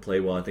expect him to play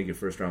well. I think your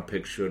first round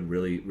pick should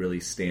really, really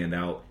stand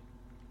out.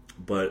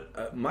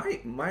 But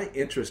my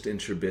interest in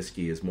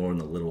Trubisky is more in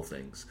the little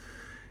things,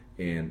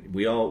 and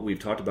we've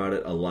talked about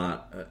it a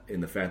lot in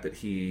the fact that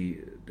he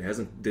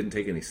didn't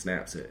take any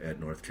snaps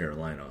at North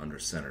Carolina under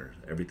center.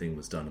 Everything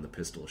was done in the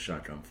pistol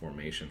shotgun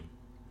formation,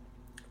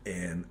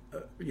 and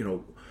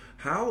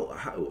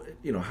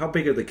How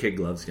big are the kid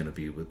gloves going to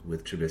be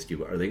with Trubisky?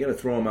 Are they going to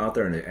throw him out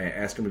there and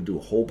ask him to do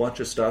a whole bunch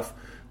of stuff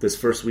this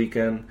first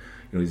weekend?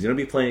 He's going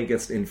to be playing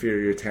against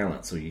inferior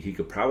talent, so he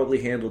could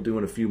probably handle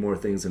doing a few more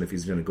things than if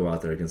he's going to go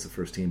out there against the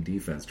first team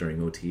defense during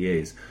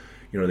OTAs.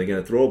 Are they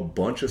going to throw a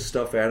bunch of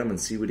stuff at him and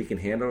see what he can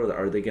handle, or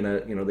are they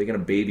going to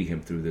baby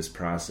him through this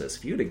process?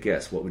 If you had to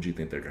guess, what would you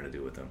think they're going to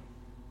do with him?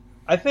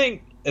 I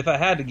think if I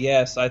had to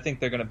guess, I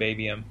think they're going to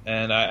baby him,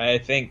 and I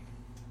think.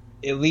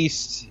 At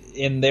least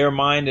in their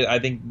mind, I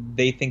think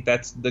they think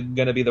that's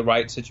going to be the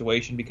right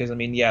situation because,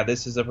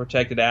 this is a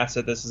protected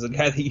asset. This is a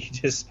guy that you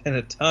just spend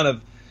a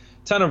ton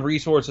of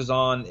resources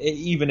on,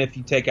 even if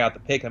you take out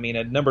the pick. A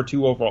number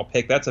 2 overall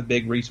pick, that's a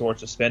big resource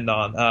to spend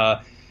on.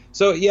 I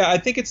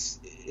think it's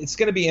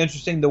going to be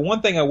interesting. The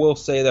one thing I will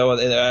say, though,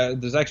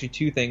 there's actually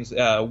 2 things.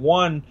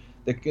 One,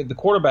 the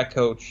quarterback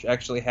coach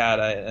actually had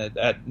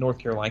at North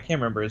Carolina. I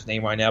can't remember his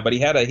name right now, but he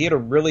had a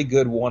really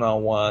good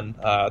one-on-one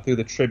through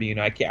the Tribune.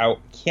 I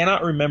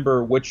cannot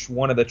remember which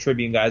one of the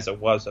Tribune guys it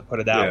was that put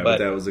it out. Yeah, but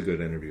that was a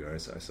good interview. I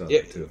saw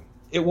that too.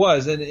 It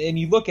was, and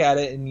you look at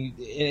it, and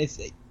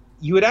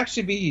you would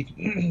actually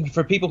be,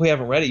 for people who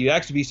haven't read it, you'd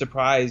actually be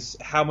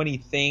surprised how many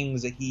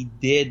things that he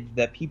did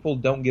that people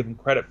don't give him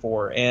credit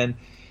for, and.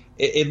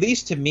 At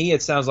least to me,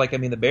 it sounds like,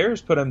 the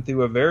Bears put him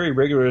through a very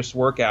rigorous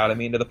workout.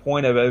 To the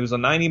point of it was a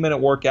 90-minute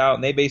workout,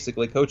 and they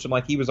basically coached him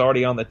like he was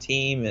already on the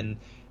team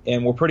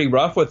and were pretty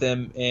rough with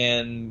him.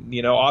 And,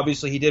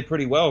 obviously he did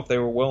pretty well if they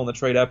were willing to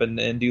trade up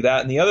and do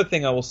that. And the other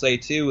thing I will say,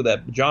 too,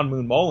 that John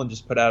Moon Mullen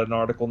just put out an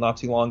article not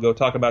too long ago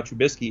talking about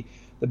Trubisky.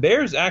 The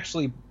Bears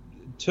actually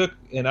took,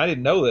 and I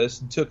didn't know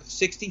this, took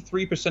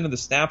 63% of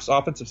the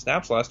offensive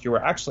snaps last year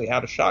were actually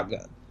out of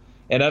shotgun.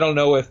 And I don't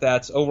know if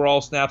that's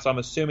overall snaps. I'm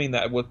assuming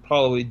that would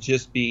probably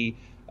just be,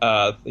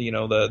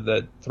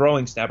 the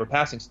throwing snap or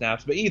passing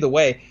snaps. But either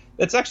way,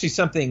 that's actually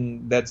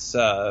something that's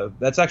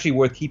actually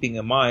worth keeping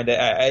in mind.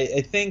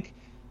 I think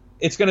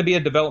it's going to be a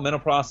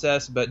developmental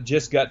process, but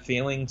just gut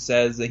feeling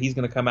says that he's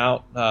going to come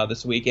out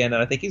this weekend,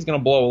 and I think he's going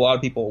to blow a lot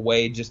of people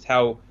away. Just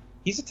how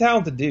he's a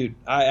talented dude.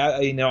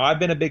 I've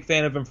been a big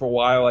fan of him for a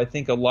while. I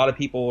think a lot of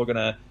people are going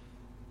to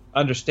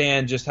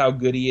understand just how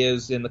good he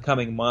is in the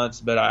coming months,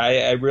 but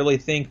I really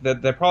think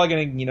that they're probably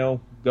going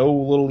to go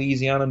a little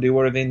easy on him, do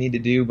whatever they need to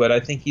do, but I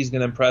think he's going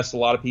to impress a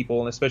lot of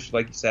people, and especially,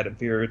 like you said,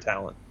 inferior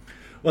talent.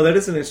 Well, that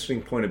is an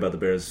interesting point about the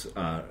Bears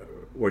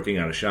working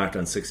out a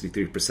shotgun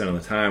 63% of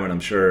the time, and I'm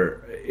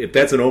sure if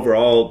that's an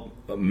overall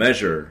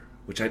measure,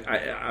 which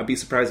I'd be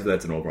surprised if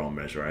that's an overall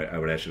measure. I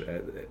would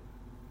actually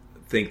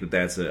think that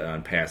that's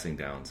on passing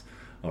downs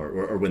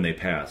or when they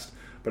passed.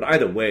 But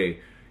either way,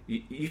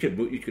 you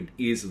could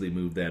easily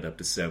move that up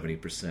to 70%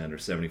 or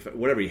 75%,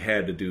 whatever he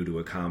had to do to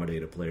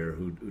accommodate a player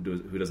who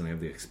doesn't have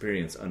the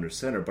experience under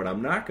center. But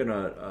I'm not going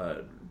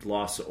to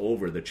gloss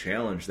over the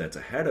challenge that's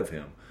ahead of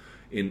him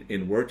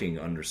in working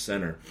under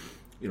center.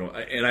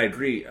 And I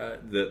agree.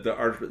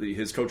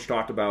 His coach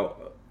talked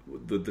about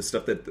the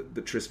stuff that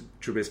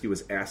Trubisky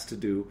was asked to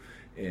do,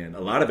 and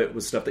a lot of it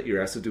was stuff that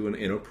you're asked to do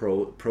in a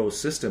pro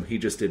system. He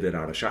just did it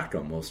out of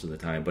shotgun most of the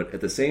time. But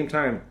at the same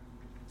time,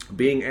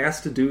 being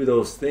asked to do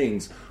those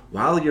things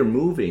while you're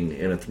moving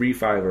in a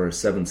 3-5 or a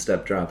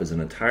 7-step drop is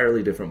an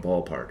entirely different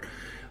ballpark.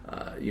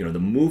 The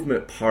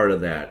movement part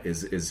of that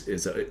is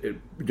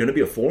going to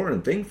be a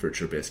foreign thing for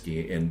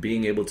Trubisky, and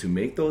being able to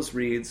make those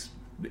reads,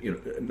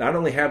 not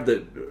only have the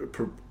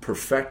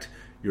perfect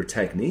your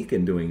technique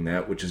in doing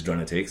that, which is going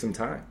to take some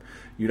time.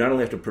 You not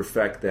only have to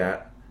perfect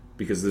that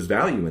because there's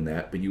value in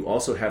that, but you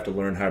also have to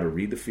learn how to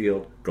read the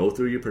field, go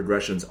through your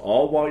progressions,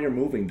 all while you're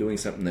moving, doing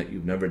something that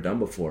you've never done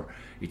before.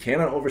 You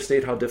cannot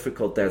overstate how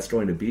difficult that's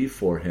going to be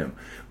for him.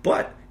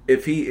 But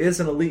if he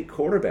is an elite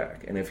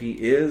quarterback, and if he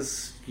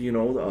is,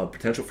 a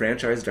potential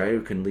franchise guy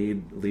who can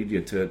lead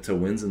you to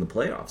wins in the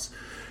playoffs,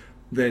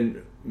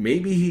 then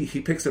maybe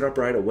he picks it up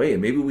right away,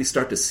 and maybe we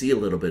start to see a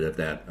little bit of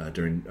that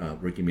during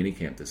rookie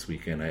minicamp this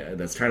weekend.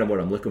 That's kind of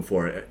what I'm looking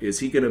for. Is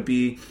he going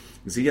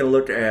to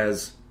look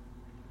as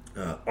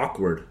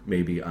awkward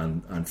maybe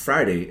on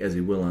Friday as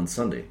he will on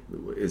Sunday?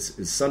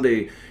 Is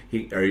Sunday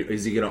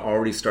is he going to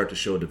already start to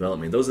show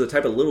development? Those are the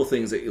type of little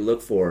things that you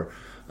look for,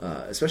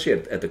 especially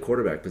at the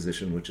quarterback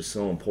position, which is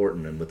so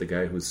important, and with the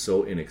guy who's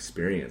so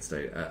inexperienced.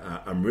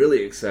 I'm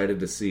really excited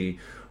to see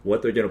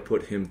what they're going to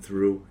put him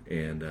through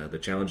and the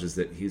challenges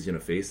that he's going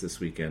to face this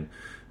weekend.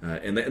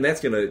 And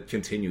that's going to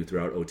continue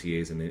throughout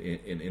OTAs and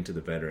into the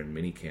veteran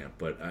minicamp.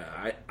 But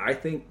I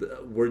think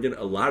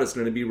a lot is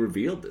going to be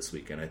revealed this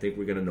weekend. I think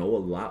we're going to know a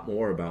lot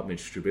more about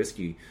Mitch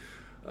Trubisky,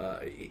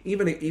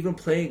 even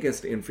playing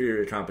against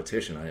inferior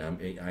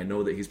competition. I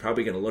know that he's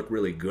probably going to look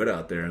really good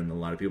out there, and a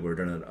lot of people are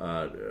going to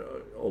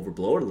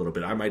overblow it a little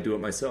bit. I might do it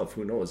myself.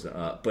 Who knows?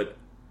 But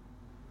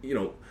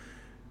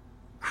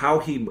how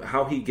he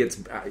gets,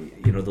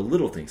 the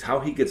little things, how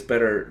he gets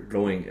better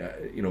going,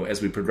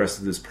 as we progress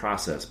through this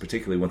process,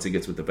 particularly once he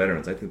gets with the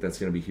veterans. I think that's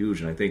going to be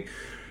huge, and I think,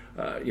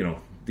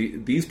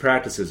 these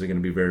practices are going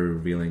to be very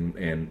revealing,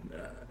 and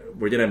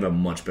we're going to have a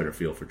much better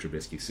feel for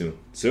Trubisky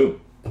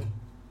soon.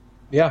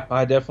 Yeah,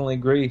 I definitely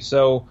agree.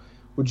 So,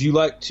 would you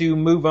like to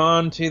move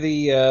on to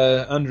the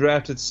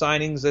undrafted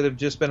signings that have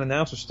just been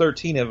announced? There's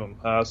 13 of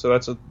them,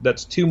 so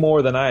that's 2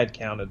 more than I had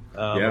counted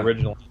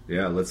originally.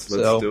 Yeah, let's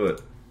do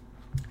it.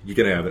 You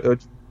can have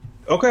it.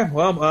 Okay,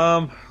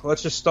 well,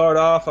 let's just start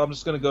off. I'm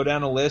just going to go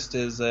down the list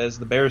as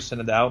the Bears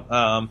send it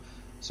out.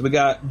 So we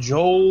got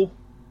Joel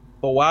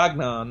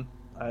Boagnon.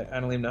 I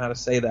don't even know how to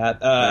say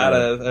that. Out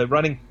of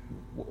running.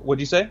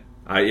 What'd you say?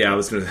 I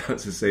was going to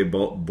say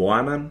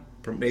Boagnon,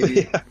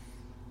 maybe. Yeah,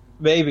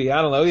 maybe.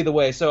 I don't know. Either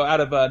way. So out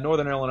of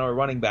Northern Illinois,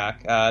 running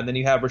back. And then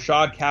you have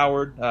Rashad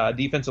Coward,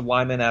 defensive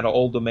lineman out of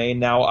Old Domain.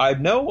 Now, I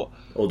know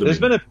there's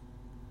been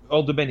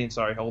Old Dominion.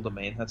 Sorry, Old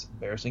Domain. That's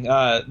embarrassing.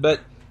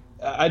 But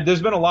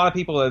there's been a lot of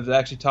people that have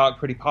actually talked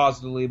pretty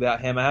positively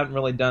about him. I haven't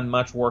really done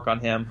much work on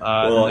him.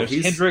 Well,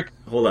 there's Hendrick.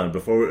 Hold on,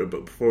 before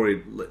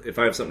we, if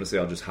I have something to say,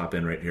 I'll just hop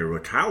in right here.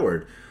 With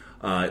Howard,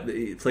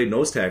 he played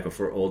nose tackle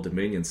for Old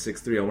Dominion,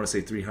 6'3", I want to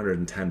say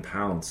 310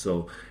 pounds.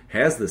 So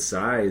has the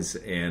size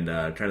and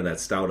kind of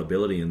that stout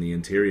ability in the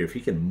interior. If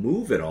he can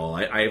move at all,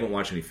 I haven't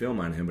watched any film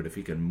on him, but if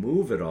he can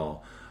move at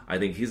all, I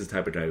think he's the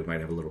type of guy who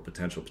might have a little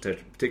potential,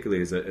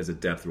 particularly as a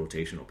depth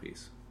rotational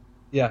piece.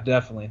 Yeah,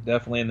 definitely.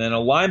 And then a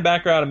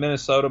linebacker out of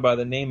Minnesota by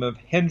the name of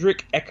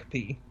Hendrick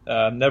Ekpe.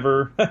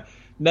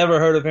 Never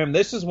heard of him.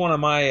 This is one of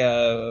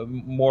my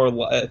more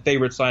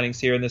favorite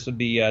signings here, and this would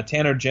be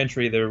Tanner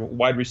Gentry, their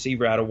wide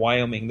receiver out of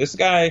Wyoming. This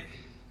guy,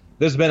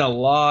 there's been a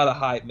lot of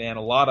hype, man,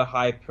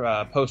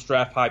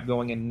 post-draft hype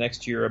going in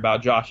next year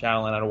about Josh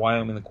Allen out of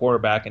Wyoming, the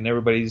quarterback, and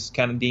everybody's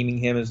kind of deeming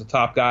him as the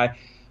top guy.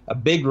 A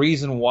big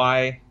reason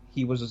why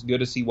he was as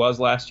good as he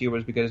was last year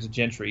was because of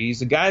Gentry.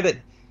 He's a guy that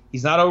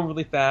he's not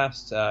overly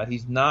fast.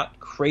 He's not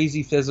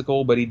crazy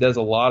physical, but he does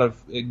a lot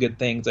of good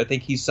things. I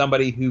think he's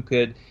somebody who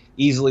could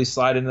easily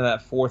slide into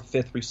that 4th,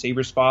 5th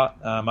receiver spot.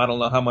 I don't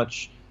know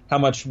how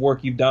much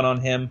work you've done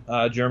on him,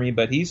 Jeremy,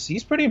 but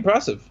he's pretty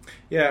impressive.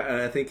 Yeah,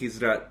 and I think he's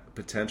got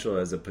potential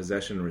as a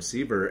possession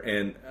receiver,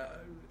 and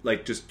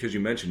just because you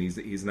mentioned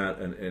he's not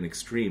an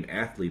extreme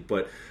athlete,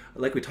 but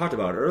like we talked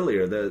about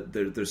earlier,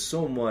 there's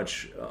so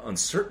much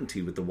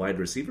uncertainty with the wide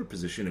receiver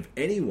position. If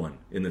anyone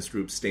in this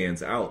group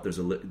stands out,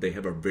 they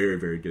have a very,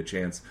 very good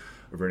chance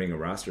of earning a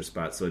roster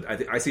spot. So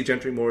I see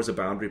Gentry more as a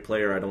boundary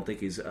player. I don't think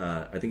he's.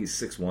 I think he's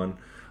 6'1".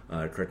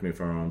 Correct me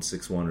if I'm wrong,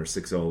 6'1" or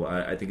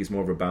 6'0". I think he's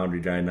more of a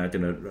boundary guy, not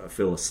going to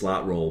fill a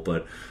slot role.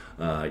 But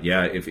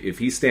if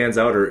he stands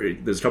out, or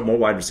there's a couple more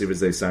wide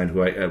receivers they signed, who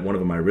one of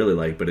them I really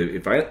like. But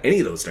if any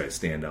of those guys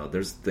stand out,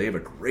 they have a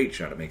great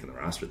shot at making the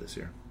roster this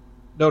year.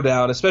 No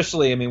doubt,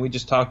 especially, we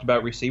just talked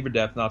about receiver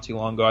depth not too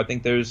long ago. I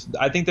think there's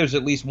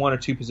at least 1 or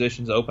 2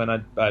 positions open.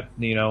 I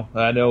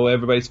know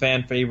everybody's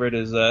fan favorite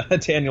is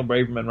Daniel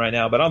Braverman right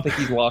now, but I don't think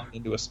he's locked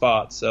into a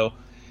spot. So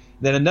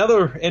then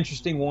another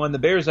interesting one, the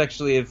Bears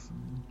actually have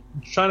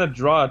trying to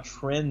draw a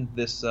trend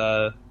this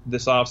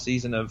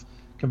offseason of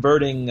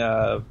converting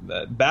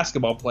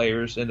basketball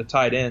players into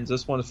tight ends.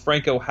 This one is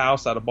Franco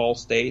House out of Ball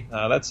State.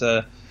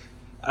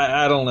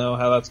 I don't know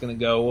how that's going to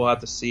go. We'll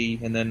have to see.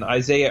 And then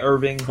Isaiah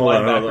Irving,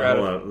 linebacker.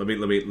 Hold on.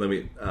 Let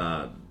me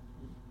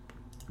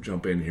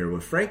jump in here.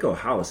 With Franco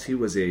House, he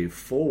was a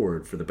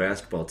forward for the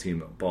basketball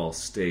team at Ball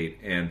State,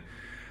 and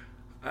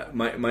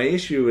my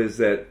issue is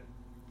that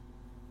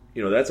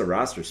that's a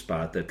roster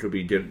spot that could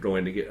be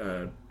going to get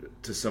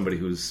to somebody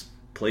who's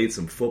played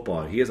some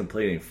football. He hasn't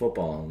played any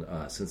football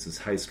since his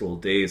high school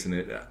days,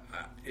 and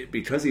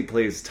because he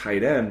plays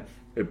tight end,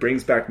 it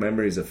brings back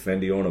memories of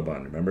Fendi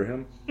Onobun. Remember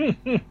him?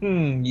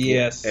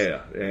 Yes.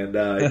 Yeah,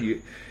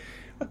 and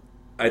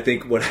I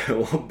think what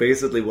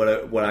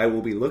I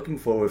will be looking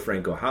for with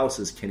Franco House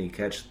is, can he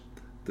catch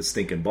the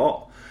stinking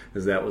ball?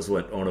 Because that was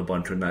what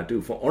Onobun could not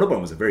do. Onobun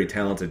was a very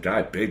talented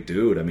guy, big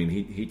dude. I mean,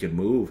 he could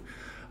move.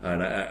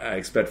 And I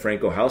expect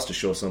Franco House to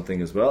show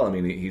something as well. I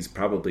mean, he's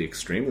probably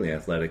extremely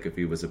athletic if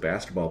he was a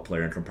basketball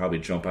player and can probably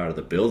jump out of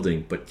the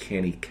building. But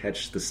can he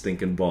catch the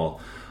stinking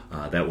ball?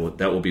 That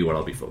will be what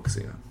I'll be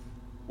focusing on.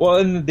 Well,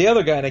 and the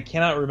other guy, and I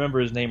cannot remember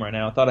his name right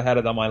now. I thought I had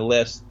it on my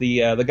list.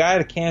 The guy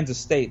at Kansas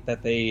State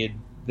that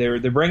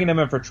they're bringing him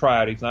in for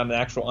tryout. He's not an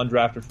actual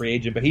undrafted free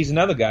agent, but he's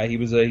another guy.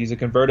 He's a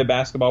converted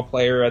basketball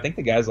player. I think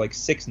the guy's like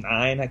 6'9".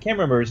 I can't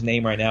remember his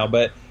name right now,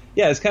 but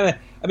yeah, it's kind of.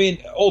 I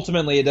mean,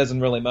 ultimately, it doesn't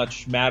really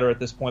much matter at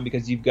this point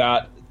because you've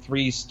got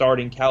 3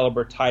 starting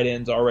caliber tight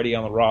ends already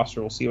on the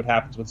roster. We'll see what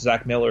happens with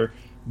Zach Miller,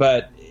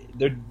 but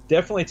they're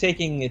definitely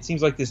taking, it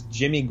seems like, this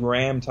Jimmy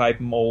Graham type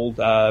mold.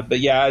 But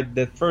yeah,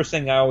 the first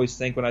thing I always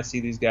think when I see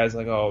these guys,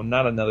 like, oh,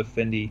 not another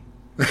Fendi.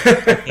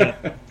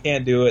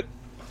 Can't do it.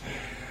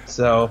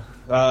 So,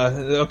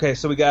 okay,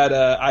 so we got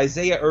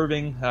Isaiah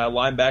Irving,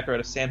 linebacker out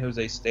of San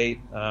Jose State.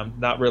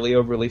 Not really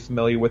overly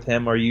familiar with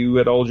him. Are you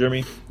at all,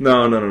 Jeremy?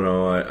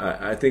 No.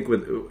 I think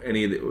with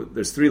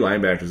there's 3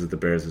 linebackers that the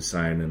Bears have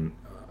signed, and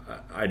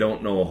I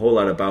don't know a whole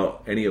lot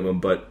about any of them,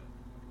 but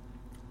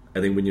I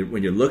think when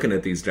you're looking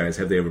at these guys,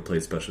 have they ever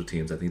played special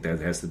teams? I think that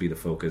has to be the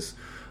focus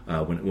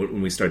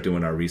when we start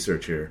doing our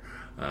research here.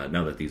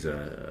 Now that these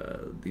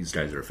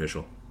guys are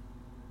official,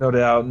 no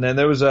doubt. And then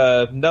there was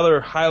another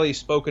highly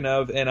spoken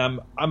of, and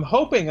I'm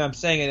hoping I'm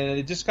saying it, and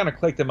it just kind of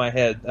clicked in my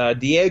head.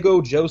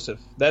 Diego Joseph.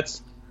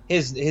 That's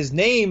his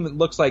name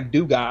looks like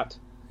Dugat.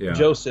 Yeah.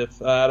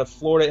 Joseph out of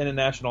Florida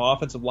International,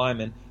 offensive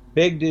lineman,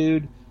 big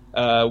dude.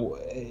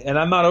 And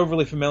I'm not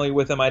overly familiar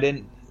with him. I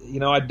didn't.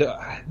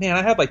 I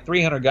had like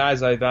 300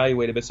 guys I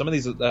evaluated, but some of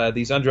these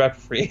undrafted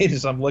free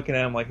agents I'm looking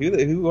at, I'm like,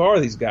 who are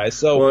these guys?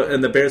 So, well,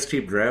 and the Bears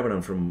keep grabbing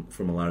them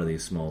from a lot of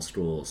these small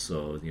schools,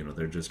 so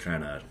they're just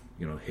trying to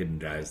hidden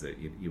guys that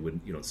you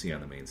don't see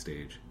on the main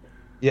stage.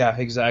 Yeah,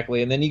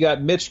 exactly. And then you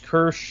got Mitch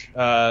Kirsch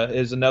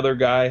is another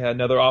guy,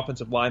 another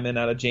offensive lineman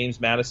out of James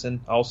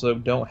Madison. Also,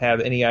 don't have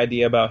any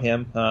idea about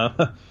him,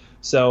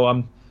 so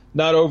I'm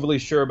not overly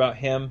sure about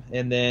him.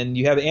 And then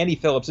you have Andy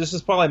Phillips. This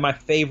is probably my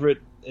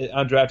favorite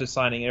undrafted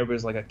signing.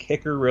 Everybody's like, a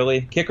kicker,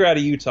 really? Kicker out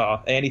of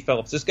Utah, Andy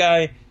Phillips. This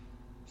guy,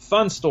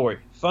 fun story.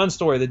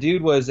 The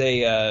dude was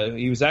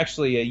he was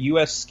actually a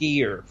U.S.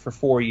 skier for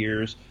 4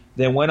 years,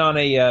 then went on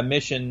a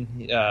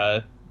mission.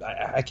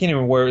 I can't even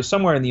remember where. It was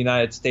somewhere in the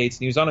United States,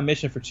 and he was on a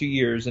mission for 2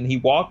 years, and he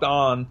walked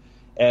on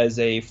as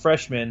a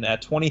freshman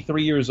at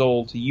 23 years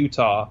old to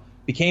Utah,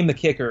 became the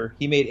kicker.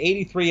 He made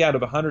 83 out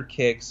of 100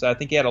 kicks. I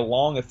think he had a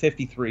long of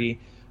 53.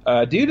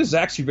 Dude is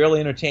actually really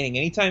entertaining.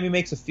 Anytime he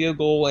makes a field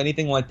goal,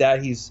 anything like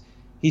that, he's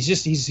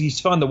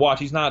fun to watch.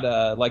 He's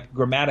not like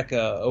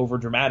Grammatica over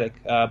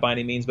dramatic by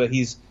any means, but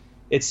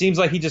it seems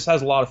like he just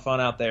has a lot of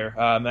fun out there.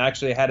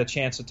 Actually, I had a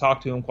chance to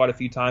talk to him quite a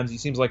few times. He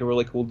seems like a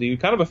really cool dude.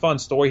 Kind of a fun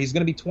story. He's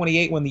going to be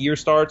 28 when the year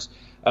starts,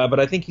 but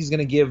I think he's going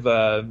to give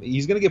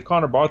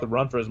Connor Barth a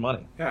run for his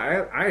money.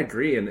 Yeah, I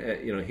agree,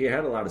 and he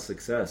had a lot of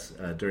success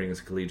during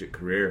his collegiate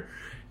career.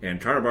 And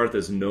Connor Barth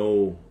is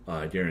no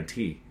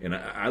guarantee. And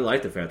I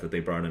like the fact that they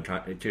brought in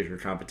kicker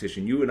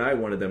competition. You and I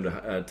wanted them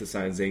to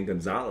sign Zane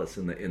Gonzalez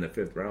in the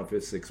 5th,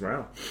 6th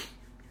round.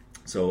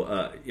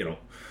 So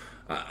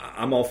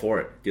I'm all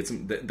for it.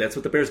 That's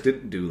what the Bears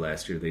didn't do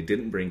last year. They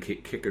didn't bring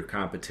kicker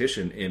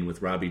competition in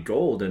with Robbie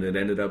Gould, and it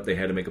ended up they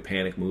had to make a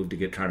panic move to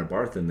get Connor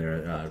Barth in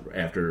there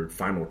after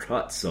final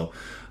cuts. So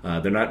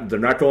they're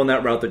not going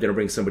that route. They're going to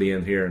bring somebody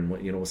in here, and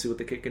we'll see what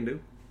the kid can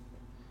do.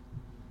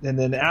 And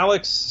then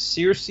Alex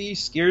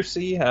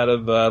Searcy out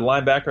of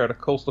linebacker out of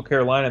Coastal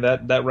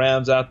Carolina. That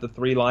rounds out the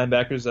 3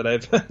 linebackers that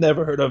I've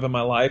never heard of in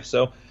my life.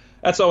 So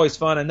that's always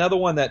fun. Another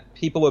one that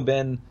people have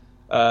been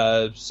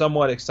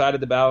somewhat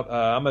excited about.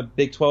 I'm a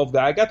Big 12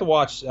 guy. I got to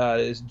watch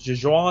is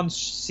Jajuan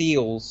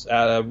Seals,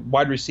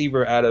 wide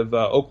receiver out of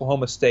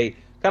Oklahoma State.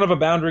 Kind of a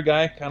boundary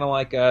guy, kind of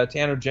like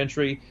Tanner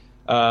Gentry.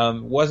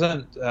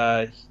 Wasn't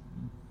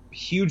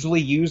hugely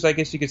used, I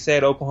guess you could say,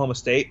 at Oklahoma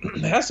State.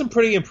 Has some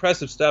pretty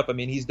impressive stuff. I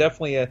mean, he's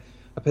definitely a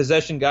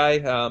possession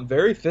guy,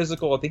 very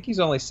physical. I think he's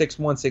only 6'1",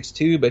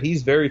 6'2", but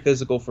he's very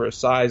physical for his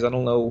size. I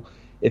don't know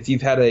if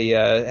you've had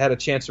a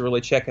chance to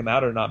really check him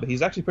out or not, but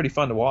he's actually pretty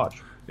fun to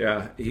watch.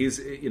 Yeah, he's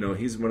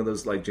one of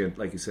those, like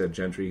you said,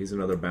 Gentry. He's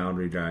another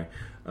boundary guy.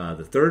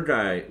 The third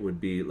guy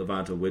would be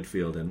Levante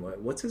Whitfield, and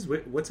what's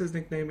his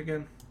nickname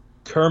again?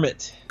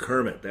 Kermit,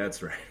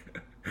 that's right.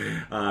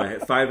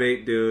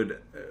 5'8" dude,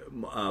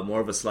 more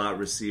of a slot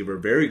receiver,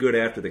 very good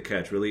after the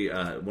catch. Really,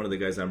 one of the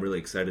guys I'm really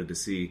excited to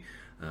see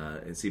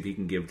and see if he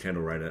can give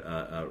Kendall Wright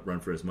a run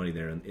for his money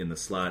there in the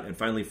slot. And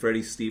finally,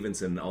 Freddie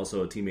Stevenson,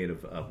 also a teammate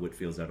of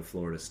Whitfield's out of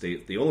Florida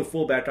State, the only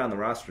fullback on the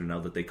roster now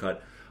that they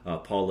cut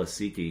Paul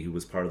Lasicki, who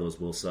was part of those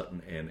Will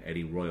Sutton and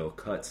Eddie Royal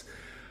cuts.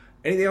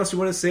 Anything else you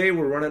want to say?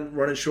 We're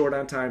running short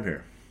on time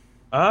here.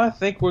 I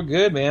think we're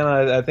good, man.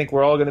 I think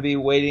we're all going to be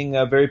waiting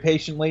very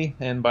patiently,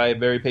 and by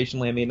very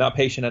patiently, I mean not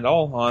patient at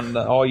all, on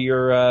all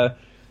your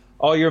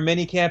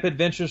mini camp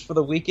adventures for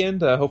the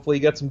weekend. Hopefully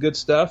you got some good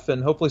stuff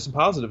and hopefully some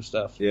positive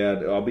stuff.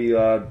 Yeah, I'll be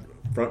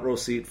front row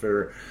seat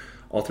for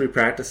all 3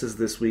 practices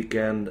this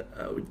weekend.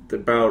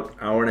 About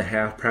hour and a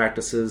half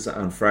practices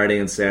on Friday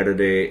and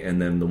Saturday,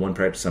 and then the one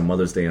practice on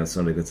Mother's Day on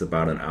Sunday that's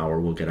about an hour.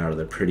 We'll get out of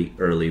there pretty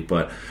early.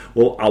 But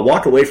I'll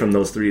walk away from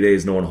those 3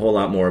 days knowing a whole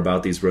lot more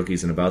about these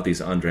rookies and about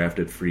these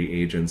undrafted free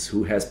agents,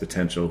 who has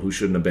potential, who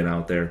shouldn't have been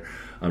out there.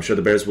 I'm sure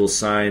the Bears will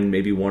sign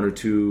maybe 1 or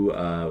 2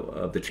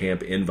 of the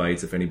camp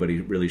invites if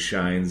anybody really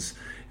shines,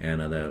 and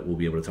that we'll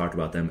be able to talk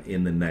about them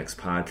in the next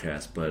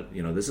podcast. But,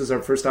 this is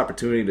our first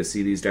opportunity to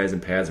see these guys in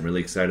pads. I'm really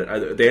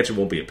excited. They actually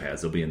won't be in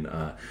pads. They'll be in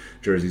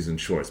jerseys and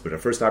shorts. But our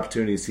first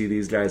opportunity to see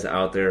these guys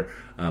out there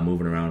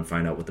moving around and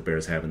find out what the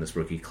Bears have in this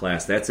rookie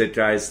class. That's it,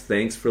 guys.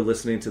 Thanks for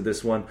listening to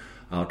this one.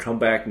 I'll come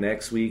back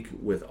next week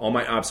with all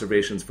my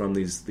observations from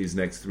these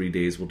next 3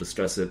 days. We'll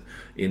discuss it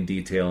in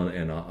detail,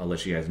 and I'll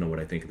let you guys know what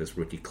I think of this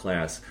rookie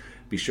class.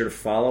 Be sure to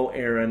follow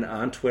Aaron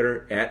on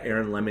Twitter, at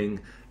Aaron Lemming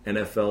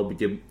NFL.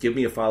 Give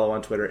me a follow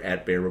on Twitter,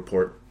 at Bear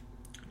Report.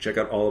 Check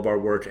out all of our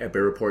work at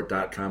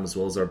BearReport.com, as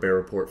well as our Bear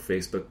Report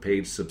Facebook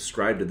page.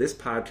 Subscribe to this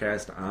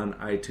podcast on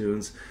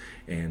iTunes,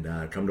 and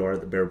come to our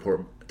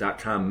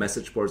BearReport.com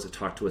message boards to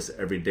talk to us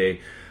every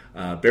day.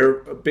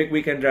 Big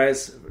weekend,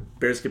 guys.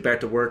 Bears get back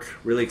to work.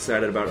 Really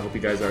excited about it. Hope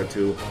you guys are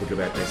too. We'll get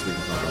back next week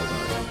and talk all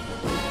about it.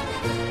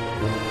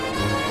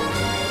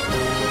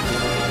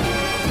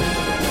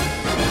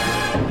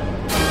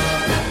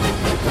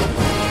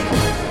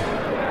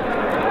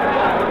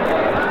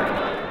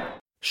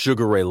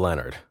 Sugar Ray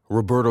Leonard,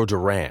 Roberto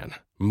Duran,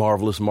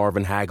 Marvelous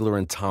Marvin Hagler,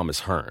 and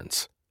Thomas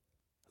Hearns.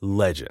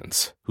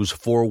 Legends, whose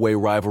 4-way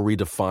rivalry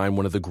defined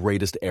one of the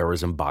greatest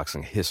eras in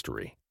boxing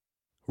history.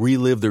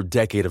 Relive their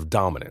decade of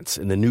dominance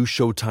in the new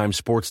Showtime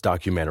sports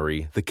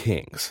documentary, The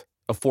Kings,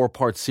 a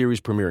 4-part series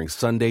premiering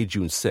Sunday,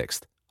 June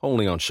 6th,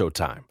 only on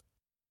Showtime.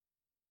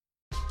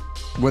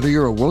 Whether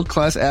you're a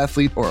world-class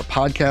athlete or a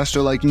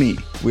podcaster like me,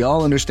 we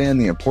all understand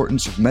the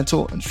importance of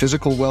mental and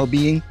physical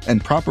well-being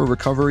and proper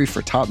recovery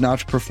for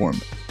top-notch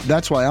performance.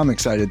 That's why I'm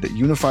excited that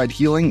Unified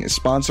Healing is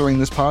sponsoring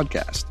this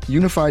podcast.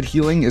 Unified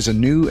Healing is a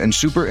new and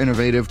super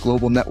innovative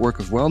global network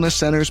of wellness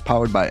centers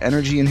powered by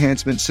Energy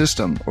Enhancement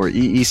System, or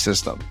EE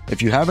System.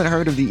 If you haven't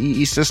heard of the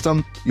EE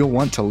System, you'll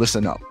want to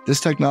listen up.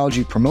 This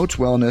technology promotes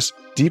wellness,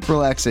 deep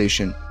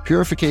relaxation,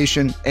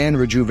 purification, and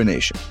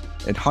rejuvenation.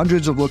 At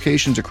hundreds of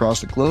locations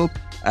across the globe,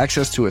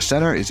 access to a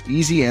center is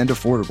easy and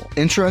affordable.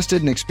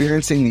 Interested in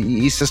experiencing the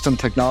EE System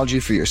technology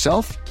for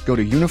yourself? Go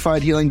to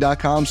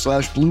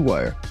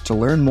unifiedhealing.com/bluewire to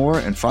learn more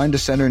and find a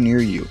center near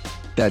you.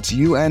 That's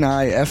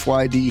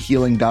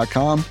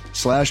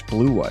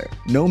unifydhealing.com/bluewire.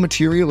 No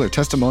material or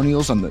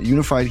testimonials on the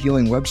Unified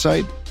Healing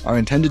website are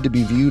intended to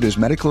be viewed as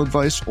medical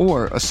advice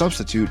or a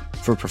substitute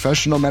for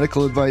professional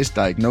medical advice,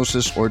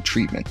 diagnosis, or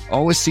treatment.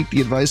 Always seek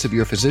the advice of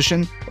your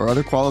physician or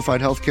other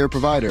qualified healthcare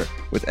provider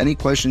with any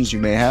questions you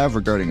may have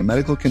regarding a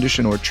medical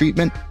condition or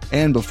treatment,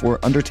 and before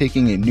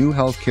undertaking a new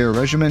healthcare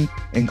regimen,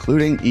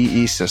 including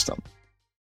EE System.